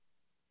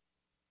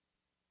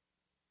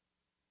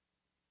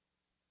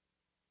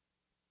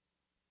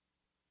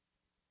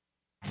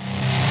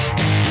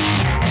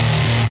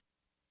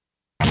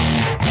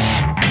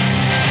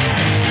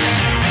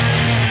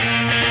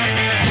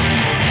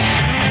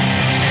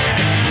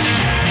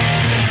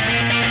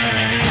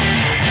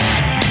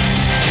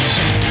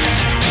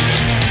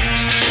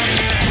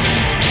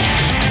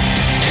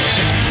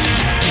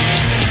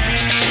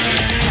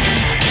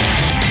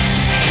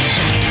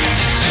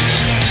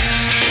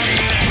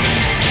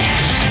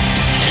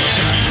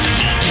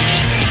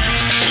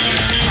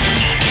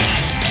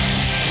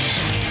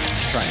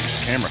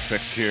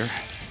Fixed here.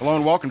 Hello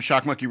and welcome to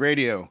Shock Monkey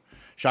Radio.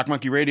 Shock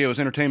Monkey Radio is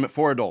entertainment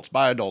for adults,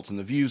 by adults, and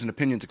the views and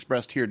opinions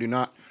expressed here do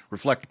not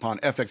reflect upon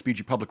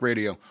FXBG Public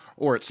Radio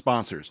or its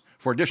sponsors.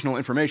 For additional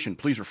information,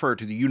 please refer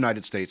to the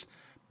United States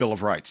Bill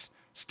of Rights.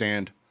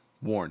 Stand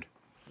warned.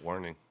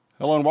 Warning.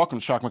 Hello and welcome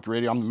to Shock Monkey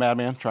Radio. I'm the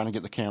Madman, trying to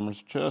get the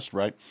cameras just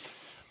right.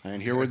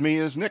 And here with me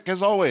is Nick,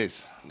 as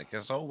always. Nick,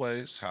 as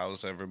always,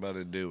 how's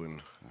everybody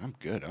doing? I'm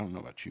good. I don't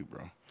know about you,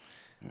 bro.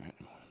 All right.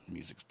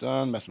 Music's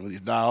done, messing with these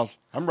dials.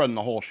 I'm running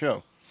the whole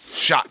show.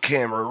 Shock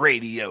Camera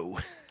Radio.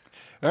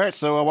 All right,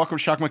 so welcome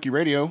to Shock Monkey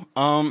Radio.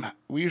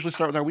 We usually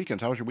start with our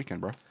weekends. How was your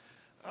weekend, bro?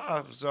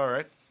 It was all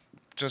right.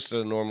 Just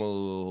a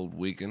normal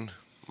weekend.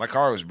 My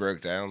car was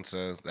broke down,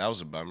 so that was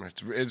a bummer.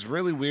 It's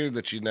really weird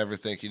that you never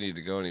think you need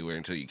to go anywhere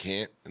until you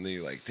can't, and then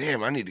you're like,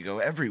 damn, I need to go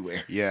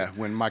everywhere. Yeah,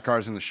 when my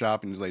car's in the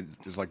shop and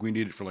it's like we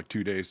need it for like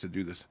 2 days to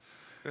do this.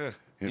 Yeah.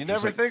 You You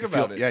never think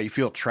about it. Yeah, you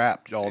feel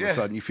trapped all of a Yeah.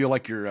 sudden. You feel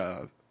like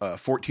you're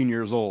 14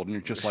 years old, and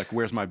you're just like,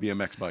 where's my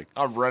BMX bike?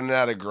 I'm running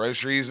out of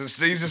groceries and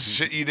stuff. Just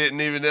shit you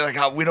didn't even know.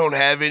 Like, we don't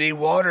have any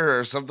water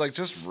or something. Like,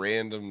 just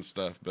random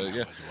stuff. But,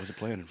 yeah. I wasn't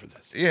planning for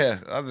this. Yeah,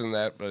 other than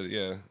that, but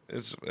yeah,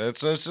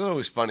 it's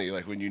always funny,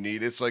 like, when you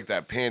need, it's like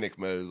that panic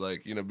mode,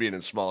 like, you know, being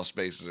in small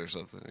spaces or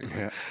something. You're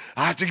Yeah. like,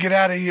 I have to get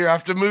out of here, I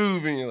have to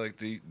move, and you're like,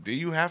 do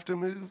you have to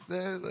move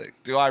there? Like,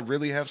 do I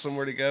really have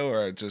somewhere to go,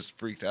 or I just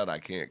freaked out I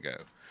can't go?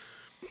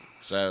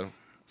 So,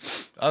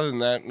 other than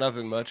that,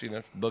 nothing much, you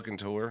know, booking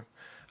tour.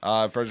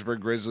 Fredericksburg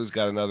Grizzlies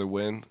got another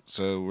win,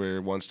 so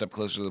we're one step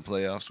closer to the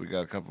playoffs. We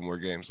got a couple more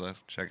games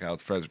left. Check out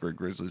the Fredericksburg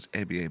Grizzlies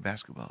ABA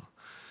basketball.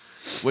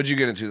 What'd you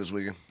get into this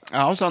weekend?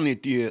 I was on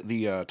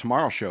the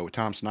Tomorrow Show with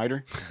Tom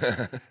Snyder,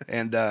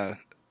 and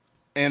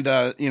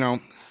you know,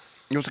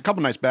 it was a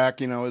couple nights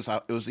back. You know, it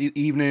was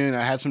evening.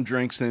 I had some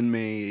drinks in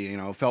me. You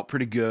know, felt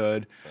pretty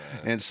good,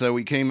 and so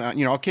we came out.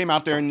 You know, I came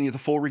out there in the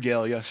full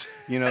regalia.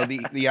 You know,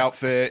 the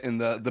outfit and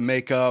the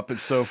makeup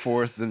and so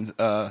forth, and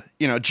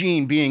you know,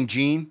 Gene being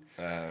Gene.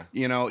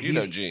 You know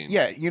Gene.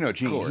 Yeah, you know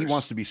Gene. He course.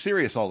 wants to be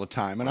serious all the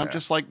time, and I'm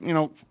just like, you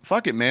know,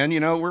 fuck it, man.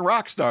 You know, we're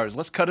rock stars.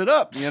 Let's cut it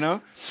up. You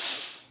know.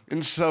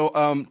 And so,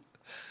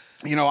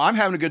 you know, I'm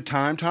having a good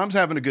time. Tom's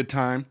having a good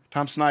time.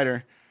 Tom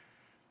Snyder.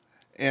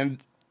 And,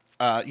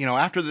 you know,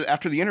 after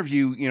the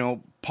interview, you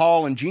know,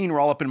 Paul and Gene were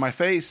all up in my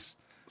face,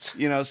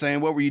 you know,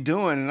 saying, what were you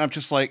doing? And I'm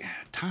just like,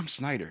 Tom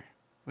Snyder,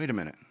 wait a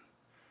minute.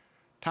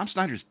 Tom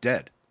Snyder's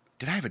dead.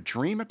 Did I have a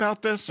dream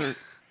about this? Or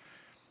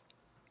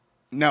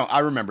no,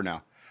 I remember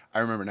now.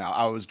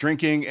 I was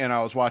drinking and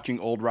I was watching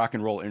old rock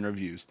and roll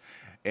interviews.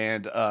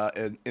 And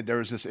there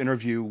was this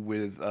interview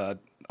with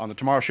on the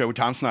Tomorrow Show with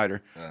Tom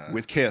Snyder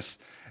with Kiss,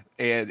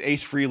 and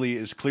Ace Frehley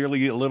is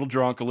clearly a little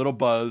drunk, a little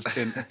buzzed,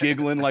 and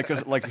giggling like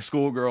a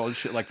schoolgirl and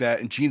shit like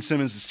that. And Gene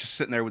Simmons is just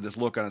sitting there with this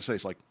look on his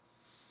face,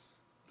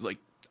 like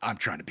I'm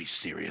trying to be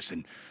serious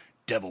and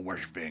devil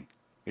worshiping,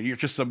 and you're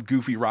just some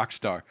goofy rock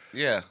star.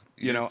 Yeah.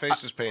 You know, Your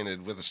face is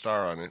painted with a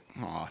star on it.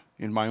 Aw,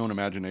 in my own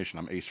imagination,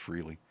 I'm Ace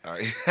Frehley. All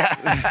right.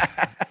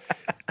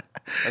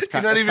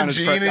 You're You're not even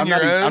Gene in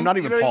your own? I'm not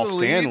even You're Paul even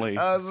lead? Stanley.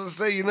 I was going to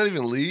say, you're not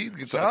even lead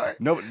guitar?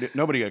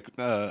 Nobody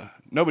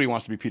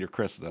wants to be Peter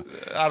Criss, though.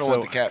 I don't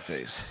want the cat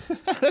face.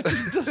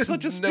 That's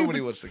such a Nobody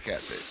stupid. wants the cat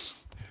face.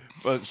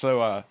 But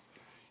so,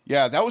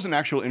 yeah, that was an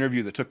actual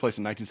interview that took place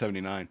in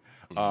 1979.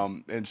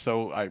 And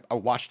so I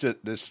watched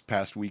it this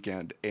past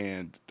weekend,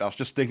 and I was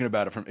just thinking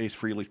about it from Ace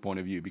Frehley's point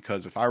of view,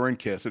 because if I were in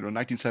Kiss, it was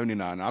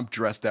 1979, I'm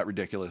dressed that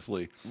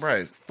ridiculously.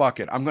 Right.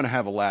 Fuck it. I'm going to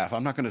have a laugh.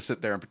 I'm not going to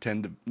sit there and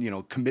pretend to, you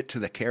know, commit to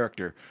the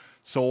character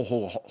so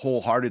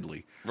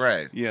wholeheartedly.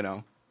 Right. You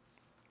know?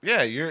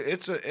 Yeah,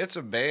 it's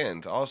a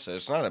band also.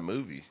 It's not a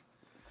movie.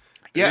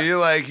 Yeah. You're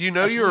like, you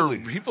know, Absolutely.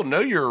 people know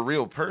you're a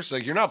real person.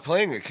 Like, you're not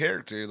playing a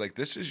character. Like,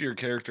 this is your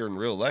character in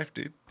real life,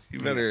 dude. You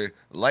better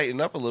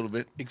lighten up a little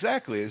bit.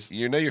 Exactly.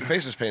 You know your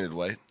face is painted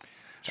white.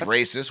 It's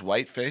racist,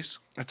 white face.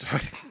 That's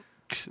right.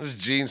 This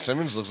Gene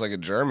Simmons looks like a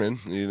German,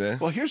 you know?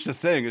 Well, here's the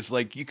thing: is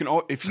like you can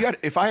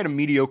if I had a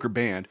mediocre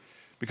band,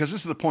 because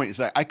this is the point: is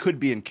that I could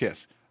be in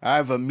Kiss. I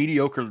have a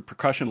mediocre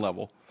percussion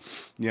level,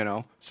 you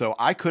know, so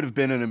I could have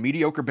been in a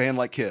mediocre band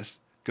like Kiss.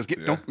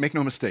 Because don't make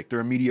no mistake, they're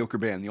a mediocre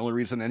band. The only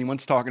reason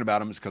anyone's talking about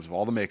them is because of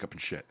all the makeup and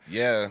shit.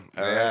 Yeah,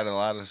 they had a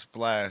lot of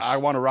flash. I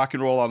want to rock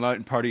and roll all night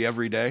and party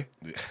every day.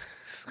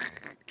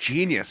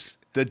 Genius.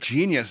 The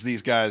genius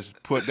these guys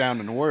put down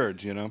in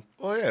words, you know?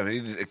 Well,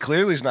 yeah,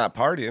 clearly he's not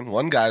partying.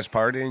 One guy's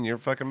partying, you're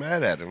fucking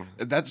mad at him.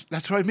 That's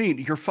what I mean.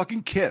 You're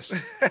fucking Kiss.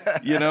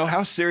 You know,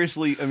 how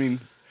seriously, I mean...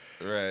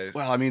 Right.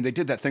 Well, I mean, they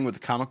did that thing with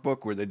the comic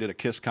book where they did a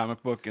Kiss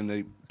comic book and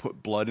they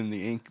put blood in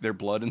the ink, their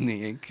blood in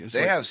the ink. It's They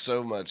like, have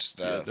so much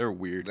stuff. Yeah, they're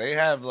weird. They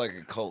have like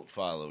a cult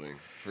following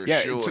for Yeah,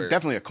 sure. it's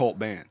definitely a cult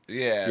band.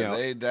 Yeah, You know?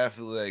 they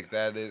definitely like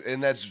that.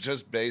 And that's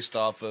just based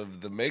off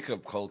of the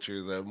makeup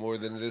culture, though, more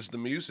than it is the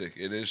music.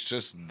 It is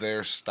just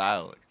their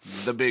style,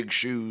 like, the big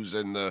shoes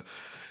and the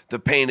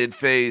painted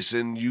face,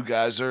 and you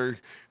guys are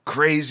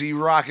crazy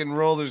rock and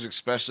rollers,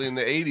 especially in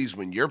the 80s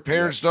when your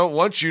parents don't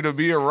want you to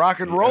be a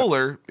rock and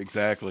roller.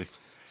 Exactly.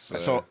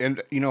 So,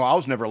 and you know, I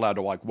was never allowed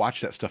to like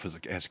watch that stuff as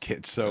a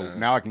kid. So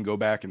now I can go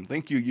back and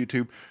thank you,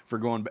 YouTube, for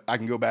going. I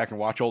can go back and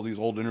watch all these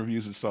old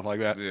interviews and stuff like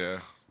that. Yeah.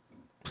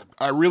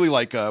 I really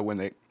like when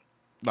they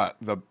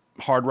the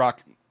hard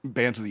rock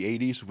bands of the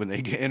 '80s when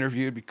they get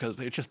interviewed because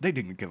they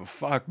didn't give a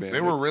fuck, man.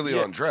 They were really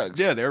on drugs.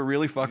 Yeah, they were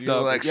really fucked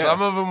up. Like yeah.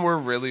 some of them were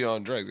really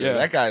on drugs. Yeah.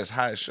 That guy is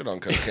high as shit on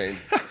cocaine.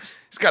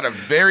 He's got a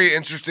very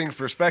interesting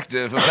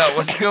perspective about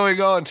what's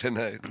going on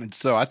tonight. And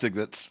so I think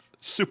that's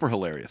super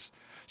hilarious.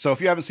 So if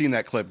you haven't seen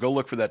that clip, go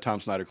look for that Tom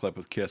Snyder clip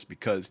with Kiss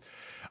because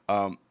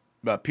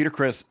Peter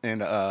Criss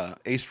and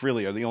Ace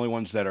Frehley are the only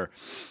ones that are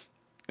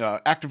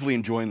actively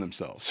enjoying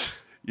themselves.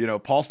 You know,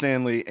 Paul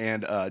Stanley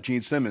and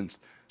Gene Simmons,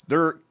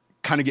 they're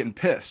kind of getting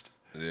pissed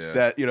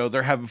that, you know,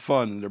 they're having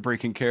fun and they're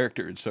breaking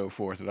character and so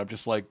forth. And I'm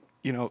just like,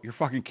 you know, you're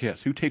fucking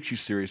Kiss. Who takes you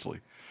seriously?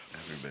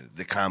 Everybody.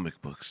 The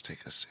comic books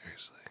take us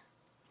seriously.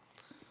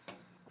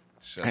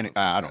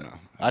 I don't know.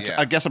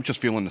 I guess I'm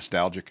just feeling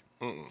nostalgic.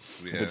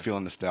 I've been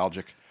feeling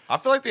nostalgic. I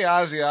feel like the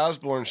Ozzy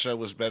Osbourne show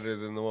was better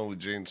than the one with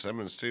Gene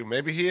Simmons, too.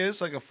 Maybe he is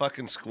like a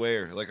fucking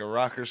square, like a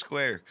rocker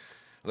square.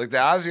 Like the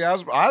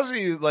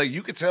Ozzy, like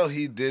you could tell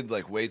he did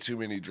like way too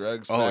many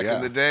drugs back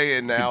in the day,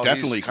 and now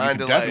you can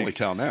definitely like,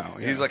 tell now.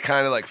 Yeah. He's like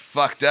kind of like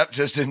fucked up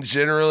just in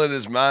general in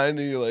his mind.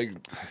 And you're like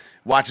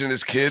watching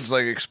his kids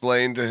like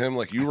explain to him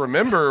like, you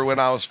remember when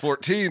I was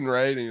 14,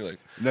 right? And you're like,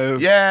 no,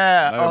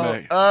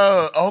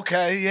 yeah,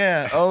 okay,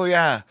 yeah, oh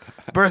yeah,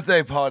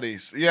 birthday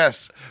parties,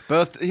 yes,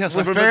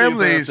 with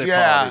families,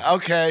 yeah,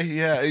 party. Okay,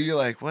 yeah. And you're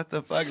like, what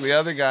the fuck? The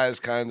other guy's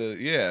kind of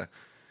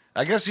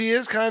I guess he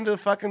is kind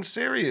of fucking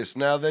serious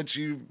now that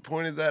you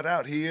pointed that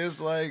out. He is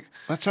like...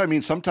 That's what I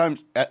mean.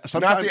 Sometimes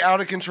not the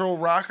out-of-control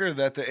rocker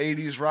that the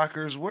 80s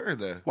rockers were,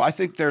 though. Well, I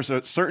think there's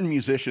certain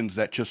musicians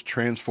that just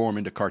transform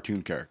into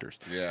cartoon characters.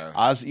 Yeah.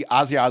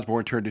 Ozzy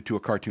Osbourne turned into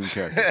a cartoon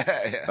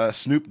character.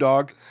 Snoop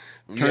Dogg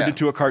turned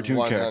into a cartoon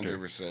 100%.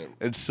 Character.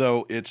 And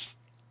so it's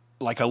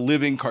like a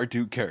living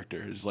cartoon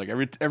character. It's like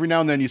every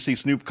now and then you see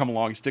Snoop come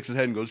along, he sticks his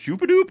head and goes,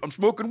 shoop-a-doop, I'm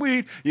smoking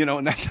weed. You know,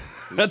 and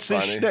that's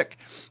his shtick,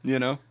 you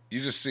know? You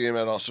just see him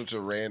at all sorts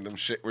of random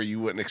shit where you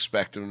wouldn't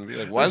expect him to be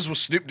like, what is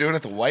Snoop doing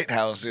at the White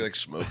House? He's like,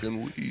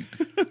 smoking weed.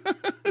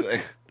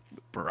 Like,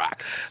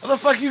 Barack. How the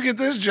fuck you get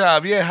this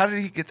job? Yeah, how did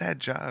he get that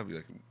job?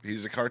 Like,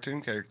 he's a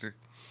cartoon character.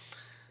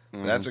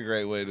 That's a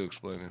great way to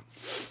explain it.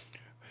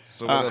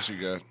 So what else you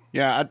got?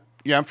 Yeah,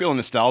 I'm feeling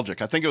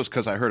nostalgic. I think it was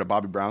because I heard a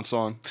Bobby Brown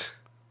song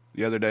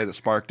the other day that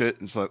sparked it.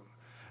 It's like,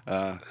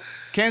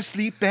 can't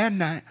sleep at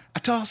night. I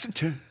toss and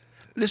turn.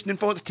 Listening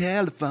for the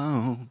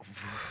telephone.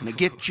 When I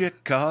get your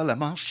call,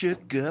 I'm all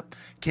shook up.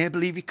 Can't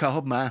believe you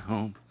called my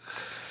home.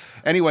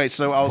 Anyway,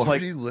 so I was what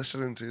like... What are you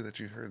listening to that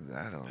you heard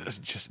that on?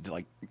 Just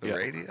like... The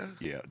radio?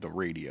 Yeah, the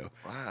radio.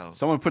 Wow.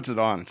 Someone puts it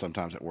on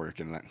sometimes at work.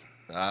 And that.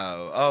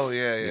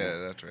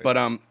 Yeah, that's right. But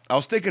I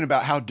was thinking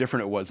about how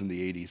different it was in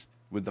the 80s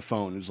with the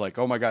phone. It was like,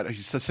 oh my God,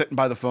 he's just sitting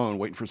by the phone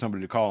waiting for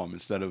somebody to call him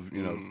instead of,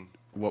 you know,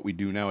 what we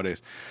do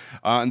nowadays.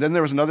 And then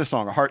there was another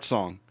song, a Heart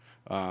song.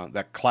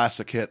 That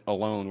classic hit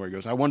Alone where he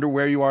goes, I wonder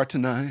where you are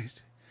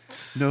tonight.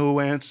 No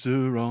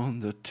answer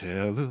on the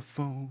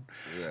telephone.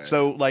 Right.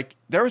 So, like,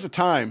 there was a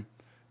time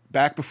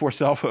back before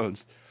cell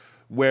phones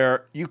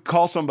where you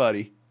call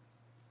somebody,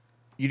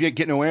 you didn't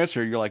get no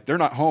answer. You're like, they're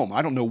not home.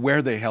 I don't know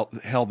where the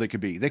hell they could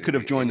be. They could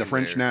have joined the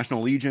French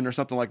National Legion or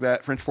something like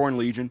that, French Foreign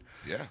Legion.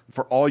 Yeah.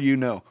 For all you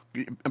know.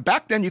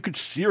 Back then, you could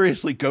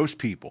seriously ghost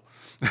people.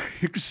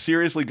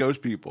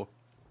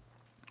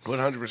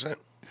 100%.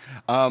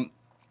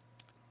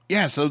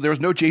 Yeah, so there was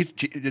no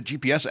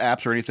GPS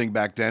apps or anything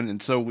back then,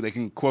 and so they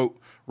can, quote,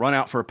 run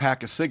out for a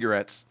pack of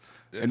cigarettes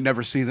and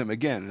never see them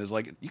again. It's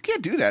like, you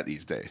can't do that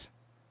these days,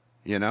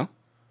 you know?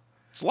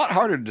 It's a lot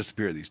harder to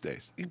disappear these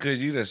days. You could.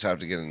 You just have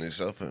to get a new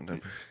cell phone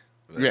number.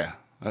 Yeah,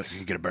 you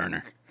can get a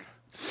burner.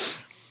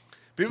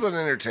 People in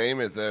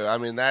entertainment, though, I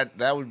mean,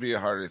 that would be a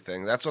harder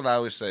thing. That's what I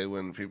always say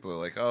when people are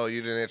like, oh,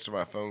 you didn't answer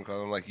my phone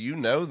call. I'm like, you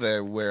know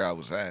where I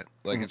was at.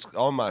 Like, it's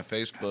on my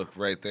Facebook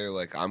right there.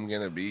 Like, I'm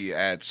going to be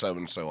at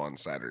so-and-so on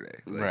Saturday.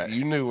 Like, right.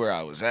 You knew where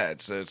I was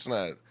at, so it's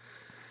not...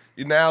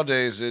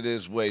 Nowadays, it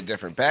is way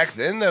different. Back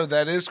then, though,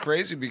 that is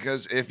crazy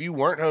because if you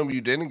weren't home,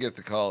 you didn't get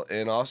the call.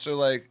 And also,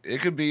 like,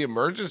 it could be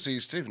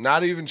emergencies, too.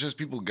 Not even just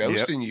people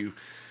ghosting you.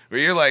 Where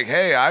you're like,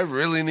 hey, I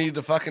really need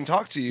to fucking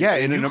talk to you. Yeah,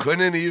 and you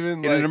couldn't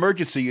even... In an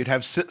emergency, you'd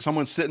have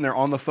someone sitting there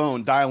on the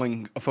phone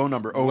dialing a phone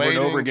number over and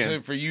over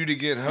again. For you to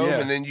get home,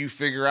 and then you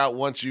figure out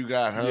once you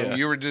got home,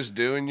 you were just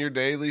doing your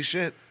daily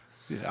shit.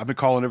 Yeah, I've been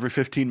calling every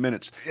 15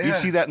 minutes. Yeah. You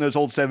see that in those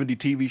old 70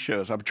 TV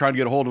shows. I've been trying to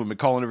get a hold of them and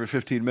calling every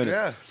 15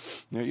 minutes.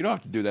 Yeah. You don't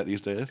have to do that these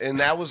days. And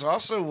that was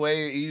also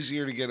way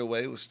easier to get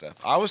away with stuff.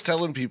 I was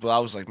telling people, I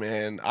was like,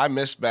 man, I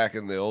miss back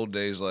in the old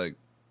days, like,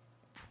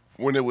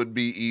 when it would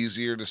be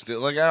easier to steal.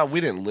 Like,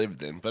 we didn't live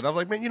then, but I'm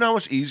like, man, you know how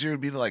much easier it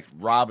would be to like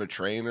rob a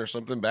train or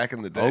something back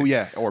in the day? Oh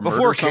yeah, or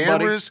before murder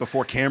somebody. cameras.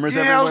 Before cameras.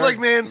 Yeah, everywhere. I was like,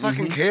 man,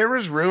 fucking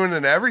cameras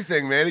ruining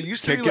everything, man. It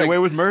used to Can't be get like away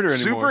with murder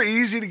super anymore.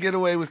 easy to get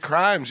away with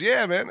crimes.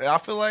 Yeah, man. I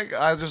feel like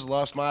I just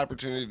lost my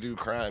opportunity to do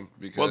crime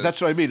because Well,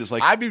 that's what I mean. It's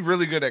like, I'd be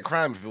really good at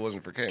crime if it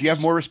wasn't for cameras. do you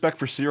have more respect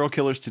for serial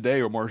killers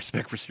today or more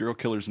respect for serial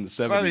killers in the It's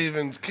not 70s?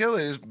 even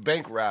killers,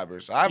 bank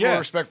robbers. I have Yeah. more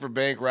respect for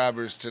bank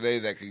robbers today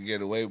that could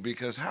get away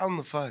because how in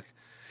the fuck?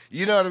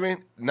 You know what I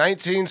mean?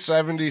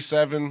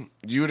 1977,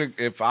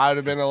 if I'd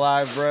have been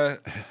alive, bruh,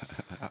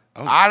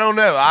 I don't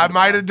know. I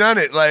might have done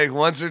it like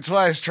once or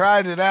twice,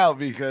 tried it out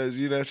because,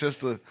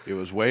 just the It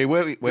was way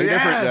different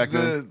back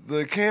then.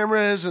 the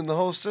cameras and the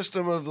whole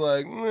system of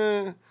like,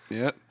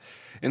 Yeah.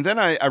 And then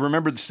I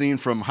remember the scene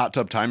from Hot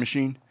Tub Time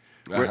Machine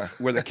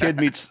where the kid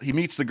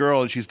meets the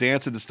girl and she's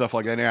dancing and stuff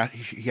like that. And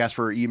he asks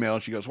for her email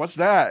and she goes, "What's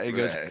that?" And he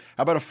goes, Right.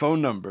 "How about a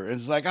phone number?" And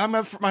it's like, "I'm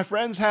at my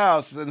friend's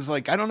house." And it's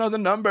like, "I don't know the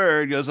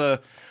number." And he goes,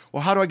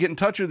 "Well, how do I get in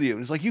touch with you?"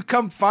 And it's like, "You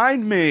come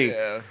find me."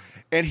 Yeah.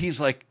 And he's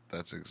like,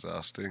 That's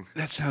exhausting.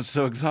 "That sounds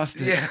so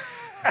exhausting." Yeah.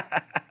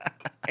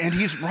 And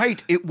he's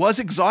right. It was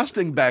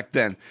exhausting back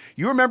then.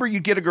 You remember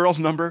you'd get a girl's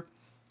number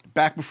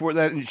back before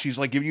that, and she's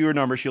like, give you her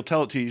number. She'll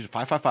tell it to you,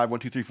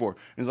 555-1234. And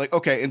it's like,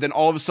 okay. And then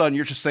all of a sudden,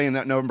 you're just saying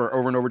that number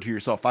over and over to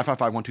yourself,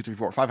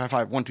 555-1234,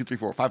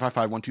 555-1234,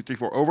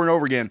 555-1234, over and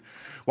over again,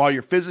 while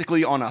you're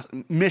physically on a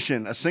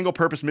mission, a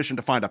single-purpose mission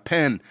to find a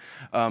pen,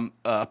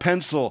 a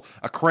pencil,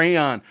 a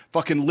crayon,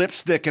 fucking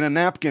lipstick, and a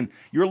napkin.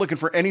 You're looking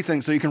for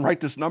anything so you can write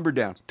this number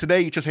down.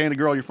 Today, you just hand a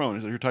girl your phone.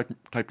 You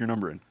type your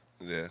number in.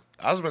 Yeah.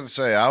 I was about to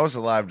say, I was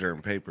alive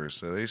during papers,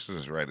 so they should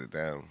just write it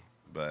down.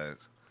 But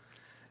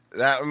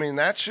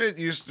that shit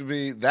used to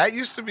be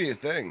a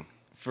thing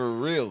for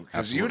real.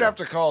 Because you'd have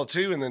to call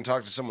too and then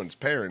talk to someone's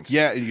parents.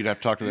 Yeah, and you'd have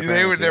to talk to their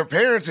parents. Their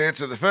parents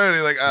answer the phone.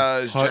 They're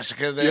like, is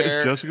Jessica there? Yeah,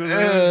 is Jessica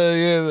there?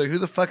 Yeah, like, who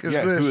the fuck is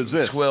Yeah, this? who is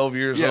this? 12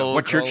 years Yeah, old.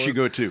 what church she calling.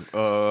 go to?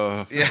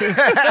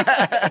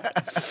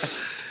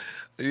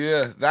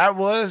 Yeah,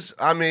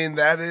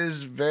 it's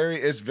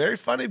very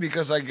funny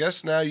because I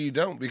guess now you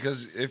don't.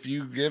 Because if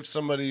you give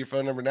somebody your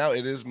phone number now,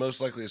 it is most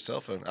likely a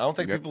cell phone. I don't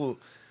think people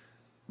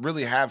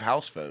really have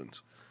house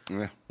phones.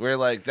 Yeah. Where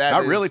like that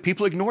Not is- really.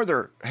 People ignore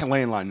their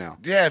landline now.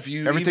 Yeah, if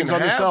you Everything's even on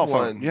their have cell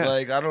phone. one, Yeah.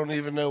 like I don't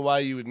even know why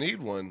you would need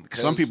one.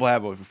 'cause Some people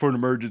have it for an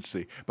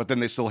emergency, but then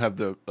they still have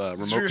the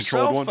remote your controlled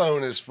cell one.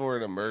 phone is for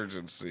an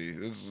emergency.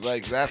 It's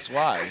like that's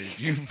why if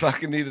you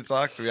fucking need to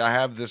talk to me, I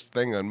have this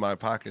thing in my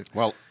pocket.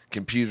 Well,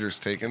 Computer's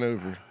taking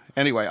over.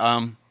 anyway,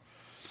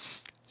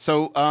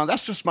 so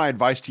that's just my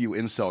advice to you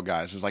incel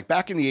guys. It's like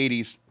back in the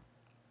 80s,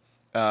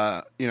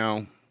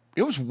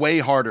 it was way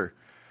harder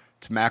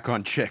to mac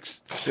on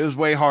chicks. It was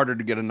way harder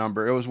to get a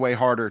number. It was way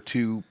harder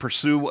to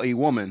pursue a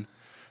woman,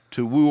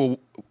 to woo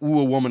a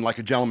woman like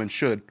a gentleman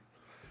should,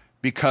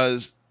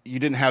 because you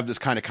didn't have this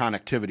kind of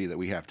connectivity that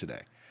we have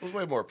today. It was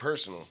way more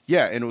personal.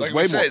 Yeah, and it was Like way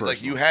we more said, personal.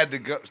 like you had to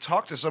go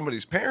talk to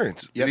somebody's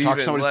parents. Yeah, to talk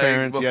to even, somebody's like,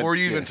 parents. before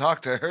you Yeah. even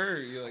talk to her.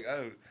 You're like,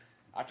 oh,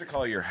 I have to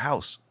call your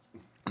house.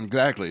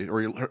 Exactly.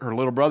 Or her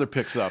little brother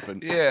picks up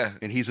and Yeah.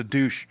 and he's a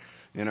douche,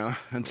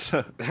 and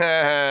so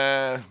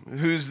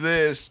Who's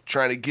this?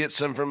 Trying to get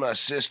some from my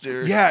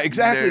sister. yeah,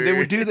 exactly. They Nerd.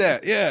 would do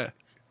that. Yeah.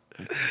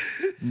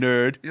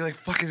 Nerd. You're like,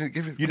 fucking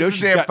give me You know the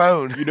she's damn got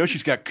phone. You know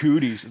she's got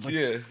cooties. It's like,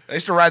 Yeah. I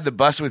used to ride the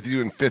bus with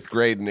you in 5th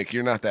grade, Nick.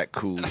 You're not that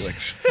cool. Like,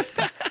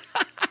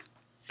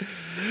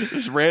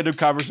 just random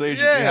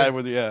conversations Yeah. you had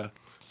with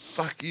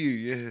fuck you,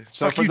 yeah.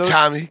 So fuck for you, those-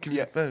 Tommy. Give me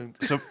yeah. the phone.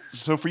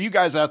 So for you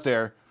guys out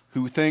there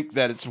who think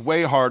that it's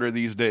way harder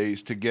these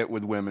days to get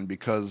with women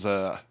because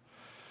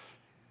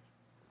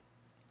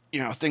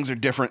things are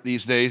different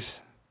these days,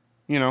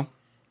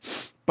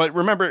 But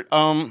remember,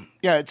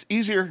 it's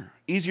easier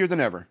than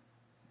ever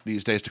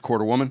these days to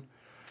court a woman.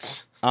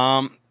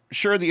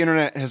 Sure, the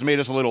internet has made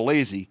us a little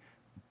lazy,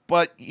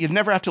 but you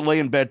never have to lay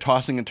in bed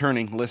tossing and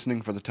turning,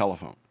 listening for the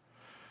telephone.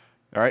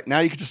 All right, now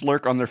you can just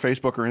lurk on their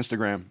Facebook or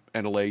Instagram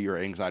and allay your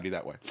anxiety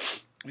that way.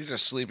 You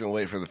just sleep and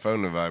wait for the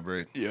phone to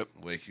vibrate. Yep.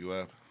 Wake you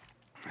up.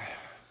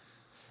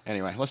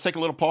 Anyway, let's take a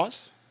little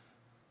pause.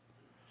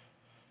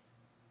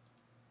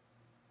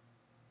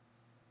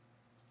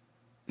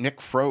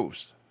 Nick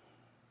froze.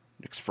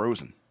 Nick's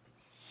frozen.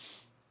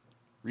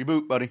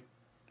 Reboot, buddy.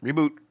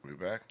 Reboot. We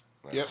back?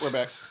 Yep, we're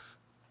back.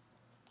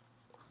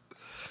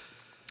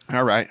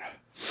 All right.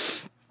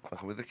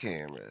 Fucking with the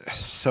camera.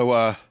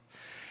 So,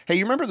 hey,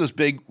 you remember those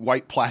big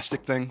white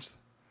plastic things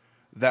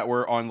that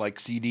were on like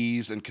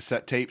CDs and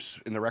cassette tapes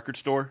in the record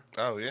store?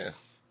 Oh, yeah.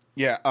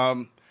 Yeah,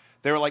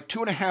 they were like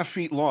 2.5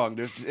 feet long.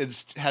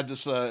 It's had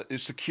this.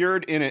 It's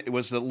secured in it. It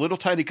was a little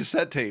tiny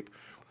cassette tape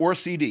or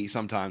CD.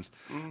 Sometimes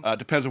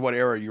depends on what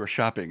era you were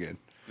shopping in.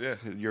 Yeah.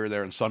 You're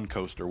there in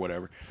Suncoast or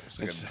whatever. It's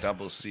like a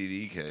double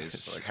CD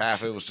case. Like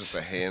half it was just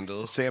a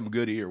handle. Sam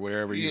Goody or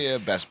wherever. Yeah,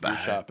 Best Buy. You're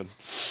shopping.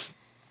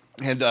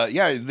 And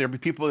there'd be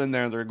people in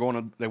there.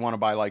 They want to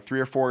buy like 3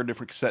 or 4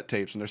 different cassette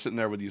tapes, and they're sitting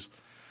there with these.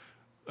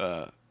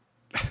 They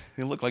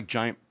look like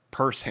giant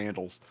purse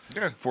handles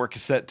Yeah. for a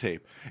cassette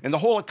tape. And the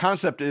whole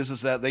concept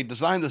is that they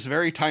designed this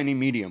very tiny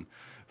medium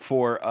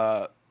for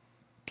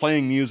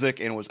playing music,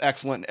 and it was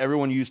excellent.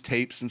 Everyone used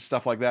tapes and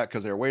stuff like that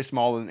because they're way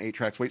smaller than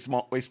 8-tracks,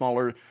 way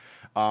smaller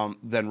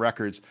than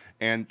records.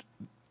 And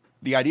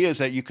the idea is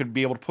that you could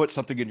be able to put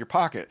something in your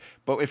pocket.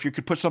 But if you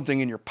could put something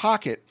in your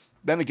pocket,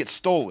 then it gets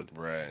stolen.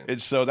 Right.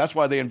 And so that's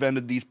why they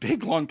invented these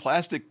big, long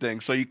plastic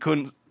things. So you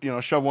couldn't,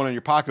 shove one in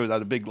your pocket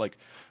without a big,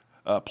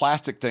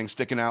 plastic thing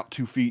sticking out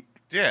 2 feet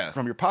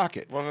from your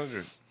pocket.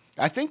 100.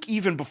 I think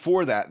even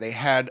before that, they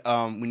had,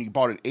 when you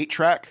bought an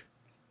 8-track,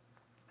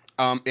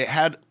 it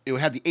had the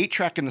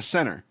 8-track in the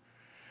center,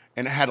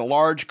 and it had a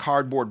large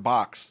cardboard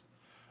box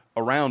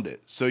around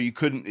it. So you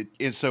couldn't,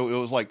 so it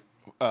was like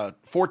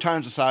 4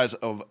 times the size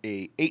of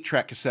a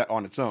 8-track cassette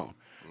on its own.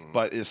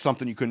 But it's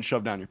something you couldn't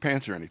shove down your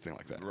pants or anything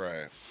like that.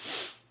 Right.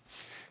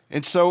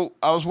 And so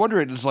I was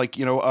wondering,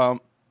 the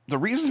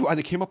reason why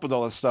they came up with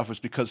all this stuff is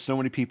because so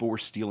many people were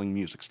stealing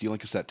music, stealing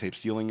cassette tapes,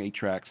 stealing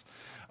 8-tracks,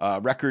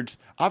 records.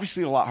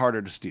 Obviously, a lot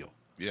harder to steal.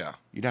 Yeah.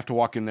 You'd have to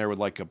walk in there with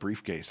like a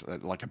briefcase,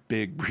 like a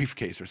big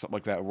briefcase or something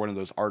like that, or one of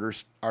those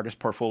artist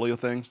portfolio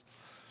things.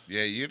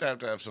 Yeah, you'd have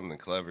to have something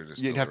clever to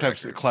steal. You'd have to have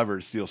something clever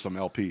to steal some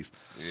LPs.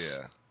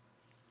 Yeah.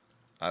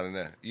 I don't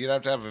know. You'd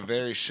have to have a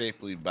very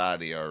shapely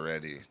body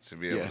already to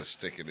be able to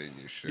stick it in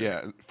your shirt.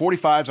 Yeah,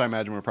 45s I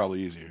imagine were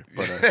probably easier.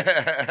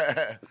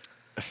 But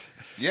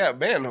yeah,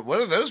 man, what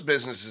are those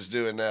businesses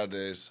doing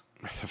nowadays?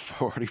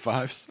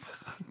 45s?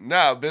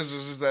 No,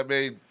 businesses that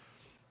made...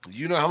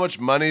 You know how much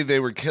money they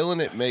were killing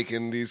it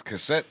making these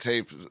cassette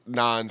tapes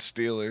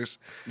non-stealers.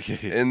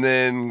 And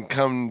then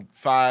come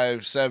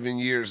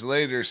 5-7 years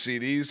later,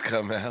 CDs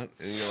come out,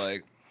 and you're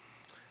like,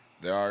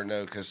 there are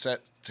no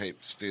cassette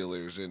tape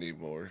stealers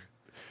anymore.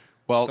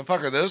 Well, What the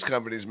fuck are those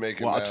companies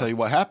making now? I'll tell you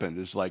what happened.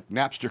 Is like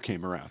Napster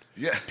came around.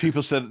 Yeah.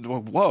 People said, well,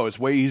 whoa, it's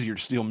way easier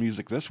to steal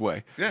music this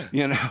way. Yeah.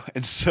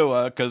 And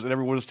so, because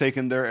everyone was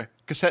taking their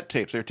cassette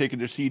tapes, they were taking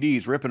their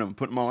CDs, ripping them,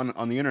 putting them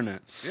on the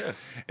internet. Yeah.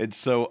 And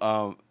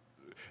so,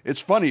 it's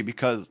funny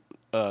because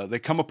they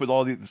come up with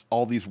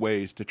all these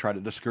ways to try to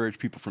discourage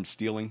people from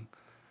stealing,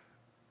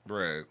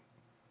 Right.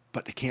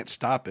 but they can't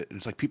stop it. And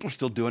it's like people are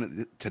still doing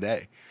it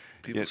today.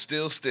 People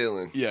still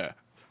stealing. Yeah.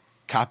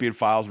 Copying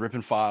files,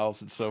 ripping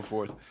files, and so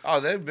forth. Oh,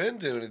 they've been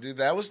doing it, dude.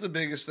 That was the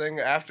biggest thing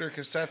after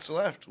cassettes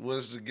left,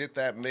 was to get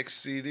that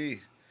mixed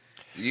CD.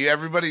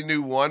 Everybody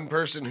knew one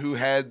person who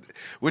had,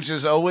 which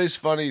is always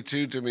funny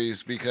too to me,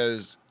 is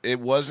because it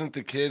wasn't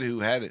the kid who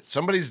had it.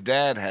 Somebody's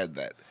dad had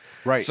that.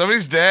 Right.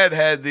 Somebody's dad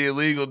had the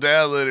illegal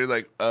downloader.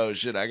 Like, oh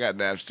shit, I got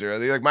Napster.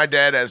 They're like, my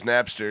dad has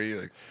Napster.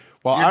 You're like,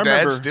 Well, your I dad's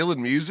remember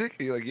stealing music?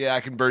 You're like, yeah, I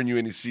can burn you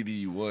any CD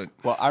you want.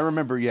 Well, I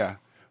remember,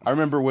 I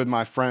remember with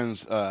my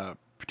friends,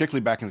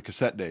 particularly back in the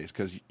cassette days,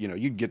 because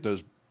you'd get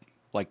those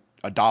like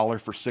 $1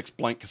 for 6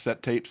 blank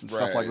cassette tapes and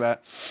stuff like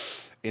Right. that.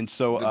 And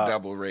so The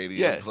double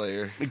radio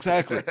player.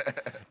 Exactly.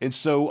 And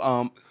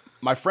so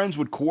my friends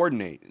would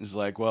coordinate. It's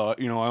like, well,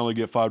 I only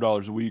get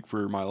 $5 a week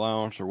for my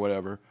allowance or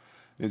whatever.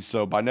 And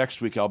so by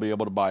next week I'll be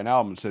able to buy an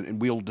album,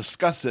 and we'll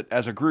discuss it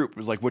as a group.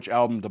 It's like which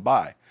album to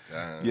buy,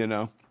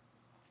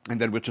 And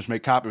then we'll just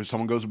make copies.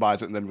 Someone goes and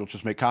buys it, and then we'll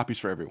just make copies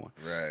for everyone.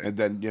 Right. And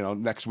then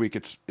next week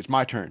it's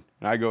my turn,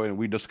 and I go in and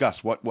we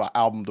discuss what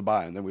album to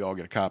buy, and then we all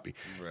get a copy.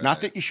 Right.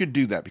 Not that you should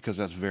do that because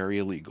that's very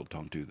illegal.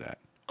 Don't do that.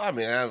 I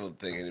mean, I don't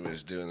think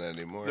anybody's doing that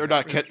anymore. They're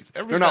not. Everybody's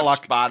They're not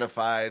got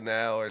Spotify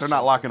now, or They're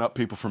not locking up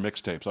people for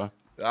mixtapes, huh?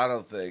 I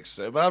don't think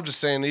so. But I'm just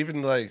saying,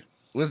 even like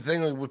with the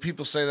thing, like when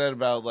people say that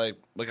about like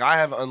I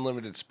have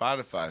unlimited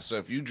Spotify, so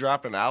if you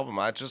drop an album,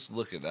 I just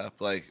look it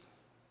up. Like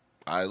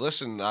I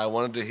listen, I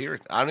wanted to hear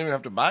it. I don't even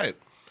have to buy it.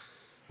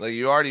 Like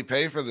you already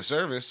pay for the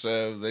service,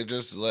 so they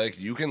just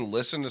you can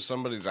listen to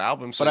somebody's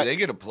album, so they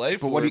get to play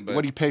for but it. But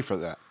what do you pay for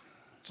that?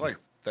 It's like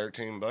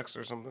 $13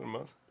 or something a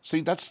month.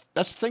 See, that's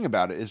the thing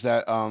about it is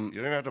that You don't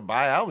even have to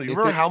buy albums. You if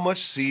remember they- how much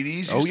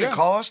CDs Oh, used yeah. to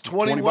cost?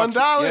 $21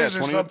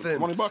 or something.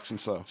 $20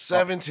 and so.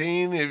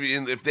 17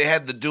 if they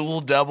had the dual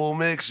double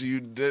mix,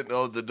 you did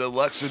the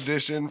deluxe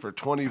edition for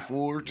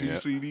 24, two Yeah.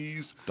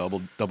 CDs.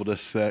 Double disc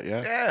set,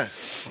 yeah. Yeah.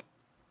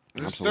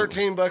 It's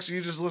Absolutely. $13.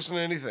 You just listen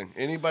to anything.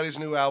 Anybody's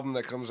new album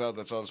that comes out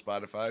that's on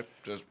Spotify,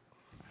 just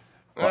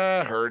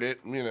heard it,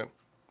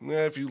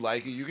 if you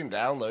like it, you can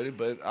download it,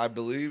 but I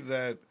believe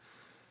that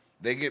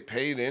they get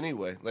paid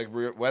anyway, like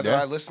whether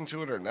Yeah. I listen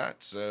to it or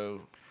not.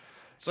 So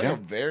it's like Yeah. a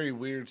very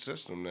weird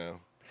system now.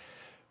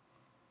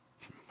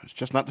 It's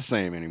just not the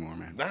same anymore,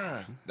 man.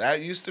 Nah,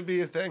 that used to be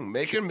a thing.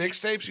 Making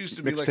mixtapes used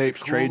to be like the Mixtapes,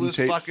 trading coolest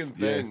tapes, fucking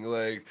yeah. thing.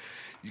 Like,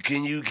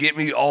 can you get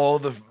me all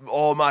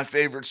my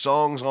favorite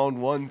songs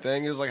on one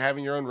thing? Is like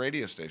having your own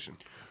radio station.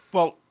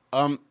 Well,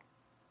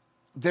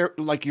 there,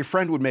 like your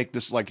friend would make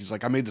this, he's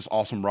like, I made this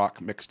awesome rock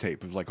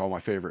mixtape of like all my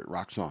favorite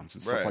rock songs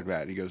and stuff Right. like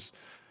that. And he goes,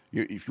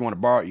 if you want to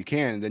borrow it, you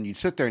can. And then you'd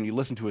sit there and you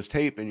listen to his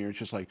tape, and you're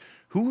just like,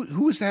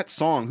 who is that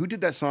song? Who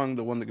did that song?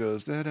 The one that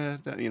goes da da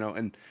da,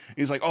 And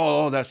he's like,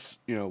 oh, that's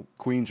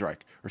Queensryche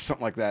or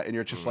something like that. And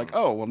you're just like,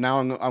 oh, well, now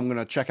I'm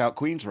gonna check out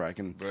Queensryche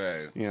and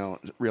Right.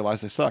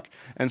 realize they suck.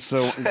 And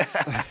so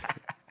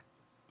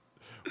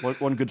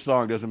One good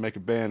song doesn't make a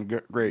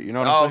band great. You know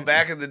what I'm Oh, saying?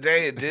 back in the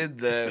day, it did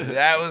though.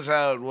 That was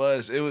how it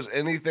was. It was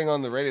anything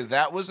on the radio.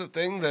 That was the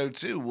thing though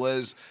too.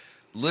 Was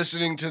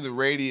listening to the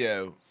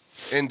radio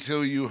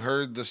until you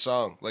heard the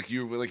song, like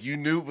you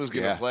knew it was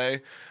gonna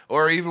play,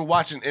 or even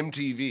watching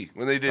MTV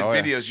when they did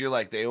videos. You're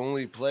like, they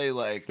only play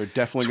like they're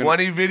definitely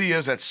 20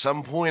 videos at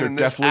some point in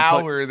this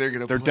hour. They're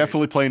gonna. They're play.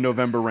 Definitely playing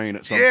November Rain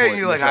at some point. Yeah,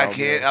 you're like, I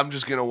can't. I'm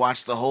just gonna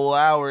watch the whole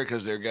hour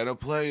because they're gonna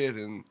play it,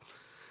 and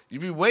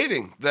you'd be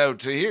waiting though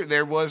to hear.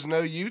 There was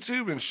no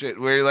YouTube and shit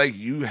where like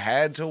you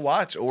had to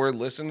watch or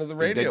listen to the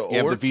radio. You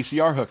have the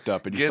VCR hooked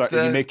up, and you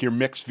make your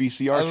mixed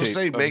VCR. I was tape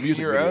say making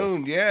your videos.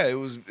 own. Yeah, it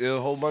was a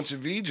whole bunch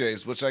of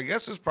VJs, which I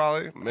guess is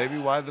probably maybe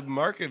why the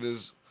market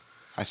is.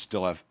 I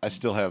still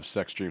have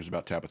sex dreams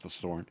about Tabitha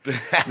Thorne.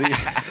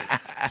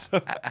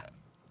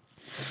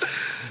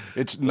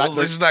 It's not. Well,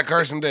 this is not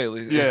Carson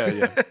Daly.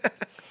 Yeah.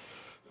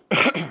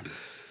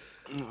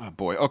 Oh,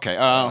 boy. Okay.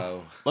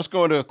 Let's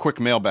go into a quick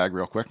mailbag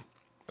real quick.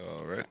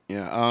 All right.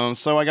 Yeah.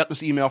 So I got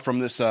this email from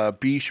this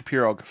B.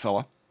 Shapiro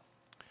fella.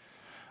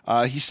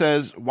 He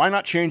says, "Why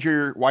not change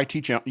your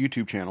YT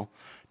YouTube channel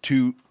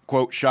to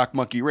quote Shock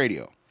Monkey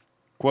Radio?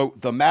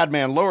 Quote, the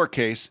Madman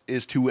lowercase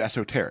is too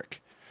esoteric."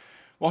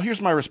 Well,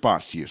 here's my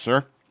response to you,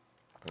 sir.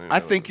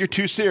 I think you're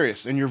too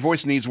serious and your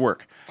voice needs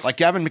work. Like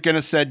Gavin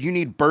McInnes said, you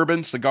need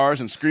bourbon,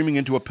 cigars, and screaming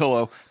into a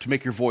pillow to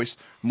make your voice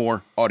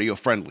more audio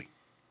friendly.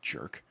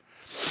 Jerk.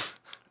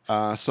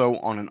 So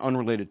on an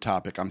unrelated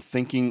topic, I'm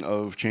thinking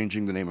of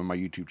changing the name of my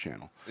YouTube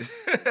channel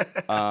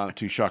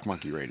to Shock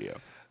Monkey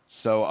Radio.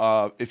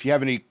 So if you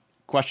have any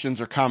questions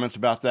or comments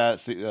about that,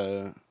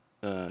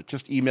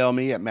 just email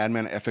me at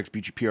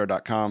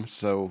madman@fxbgpr.com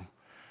so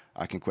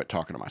I can quit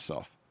talking to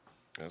myself.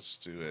 Let's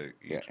do it.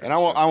 Yeah, and I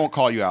won't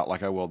call you out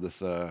like I will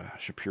this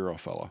Shapiro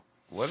fellow.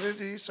 What did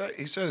he say?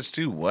 He said it's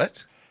too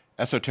what?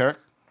 Esoteric.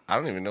 I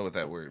don't even know what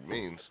that word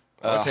means.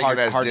 Hard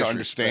to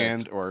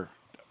understand or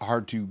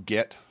hard to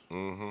get.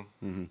 You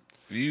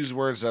use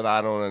words that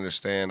I don't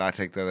understand. I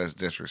take that as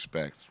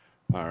disrespect.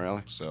 Oh,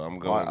 really? So I'm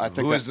going, Well,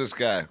 who is this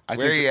guy?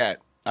 Where are you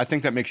at? I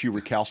think that makes you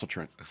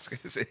recalcitrant.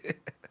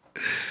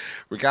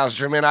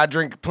 Recalcitrant, man, I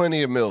drink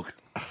plenty of milk.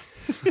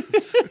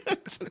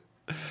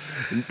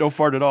 Don't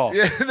fart at all.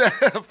 Yeah,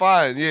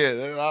 fine.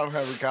 Yeah, I don't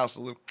have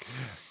recalcitrant.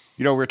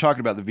 You know, we were talking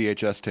about the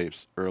VHS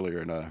tapes earlier,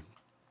 and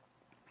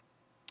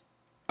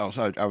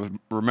I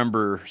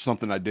remember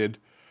something I did.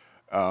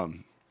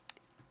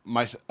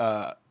 My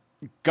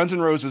Guns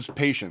N' Roses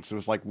 "Patience." It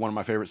was like one of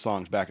my favorite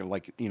songs back in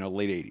late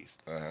 '80s.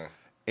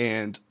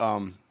 And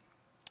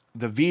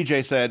the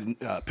VJ said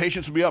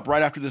 "Patience will be up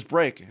right after this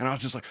break," and I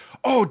was just like,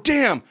 "Oh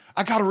damn!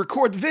 I got to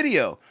record the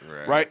video."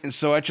 Right? And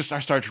so I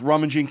started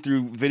rummaging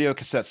through video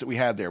cassettes that we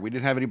had there. We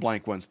didn't have any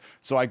blank ones,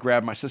 so I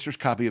grabbed my sister's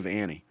copy of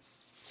Annie.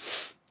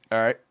 All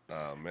right.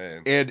 Oh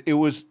man. And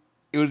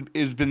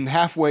it's been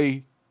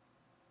halfway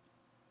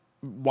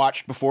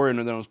watched before, and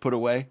then it was put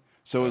away.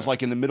 So it was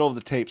like in the middle of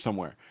the tape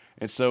somewhere.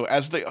 And so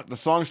as the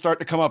songs start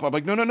to come up, I'm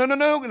like, no,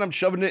 and I'm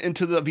shoving it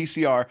into the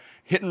VCR,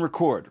 hitting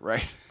record,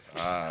 right?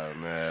 Oh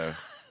man.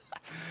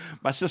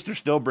 My sister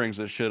still brings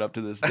this shit up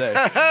to this day.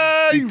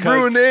 You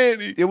ruined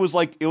Annie. It was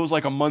like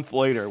a month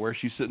later where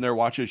she's sitting there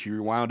watching it. She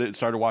rewound it and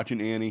started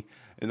watching Annie,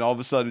 and all of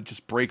a sudden it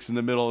just breaks in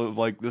the middle of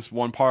like this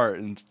one part,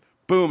 and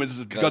boom, it's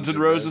a Guns N'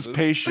 Roses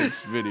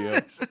 "Patience" video.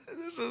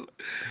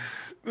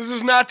 This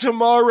is not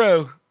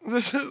tomorrow.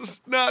 This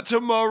is not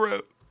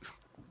tomorrow.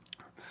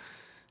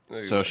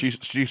 So she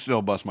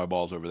still busts my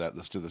balls over that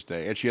to this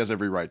day, and she has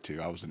every right to.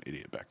 I was an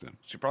idiot back then.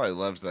 She probably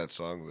loves that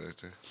song though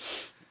too.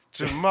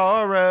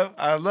 Tomorrow,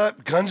 I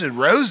love Guns N'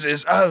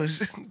 Roses. Oh,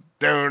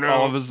 don't know.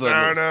 All of a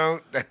sudden, don't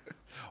know.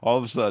 All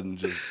of a sudden,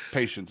 just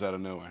 "Patience" out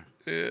of nowhere.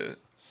 Yeah.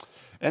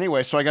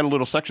 Anyway, so I got a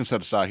little section set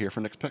aside here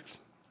for Nick's picks.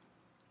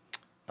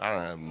 I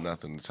don't have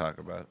nothing to talk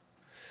about.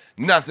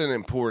 Nothing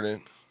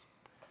important.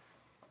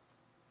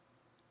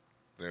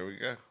 There we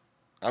go.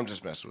 I'm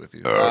just messing with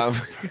you. All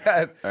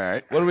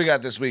right. What do we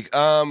got this week?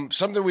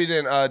 Something we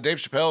didn't. Dave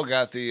Chappelle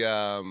got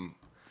the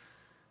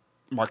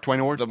Mark Twain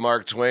Award. The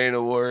Mark Twain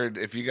Award.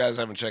 If you guys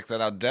haven't checked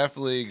that out,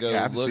 definitely go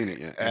look seen it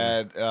yet.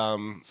 at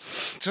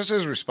just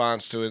his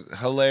response to it.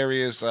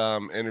 Hilarious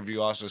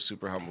interview. Also,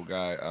 super humble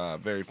guy.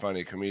 Very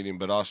funny comedian,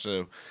 but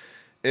also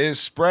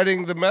is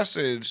spreading the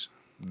message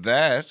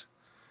that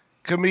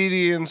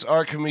comedians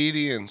are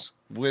comedians,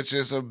 which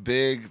is a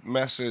big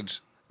message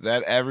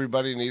that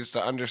everybody needs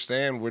to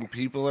understand. When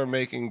people are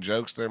making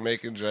jokes, they're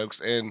making jokes.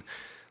 And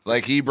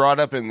like he brought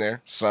up in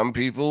there, some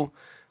people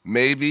are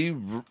maybe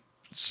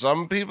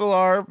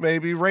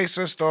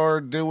racist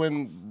or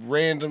doing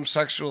random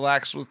sexual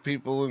acts with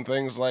people and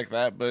things like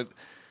that, but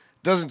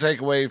doesn't take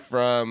away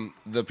from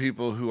the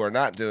people who are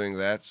not doing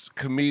that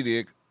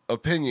comedic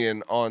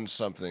opinion on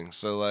something.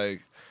 So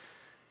like,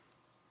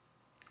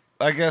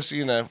 I guess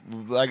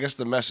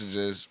the message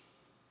is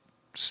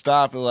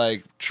stop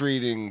like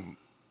treating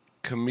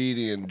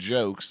comedian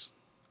jokes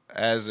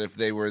as if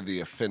they were the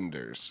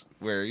offenders,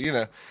 where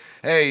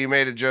hey, you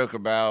made a joke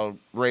about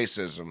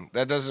racism,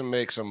 that doesn't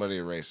make somebody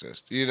a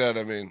racist, you know what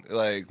I mean?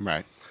 Like,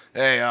 right.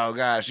 hey, oh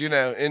gosh, you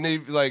know, and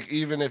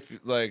even if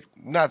like,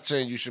 not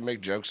saying you should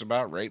make jokes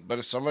about rape, but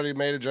if somebody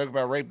made a joke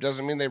about rape,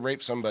 doesn't mean they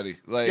raped somebody.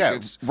 Like, Yeah,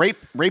 it's rape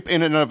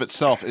in and of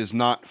itself is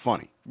not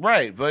funny.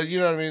 right, but you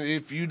know what I mean.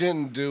 If you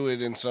didn't do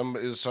it, and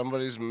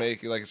somebody's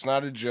making like, it's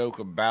not a joke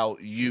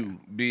about you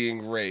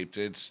being raped.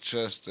 It's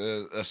just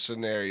a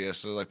scenario.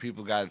 So like,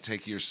 people got to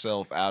take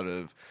yourself out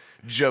of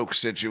joke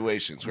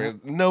situations where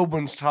no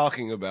one's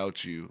talking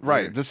about you.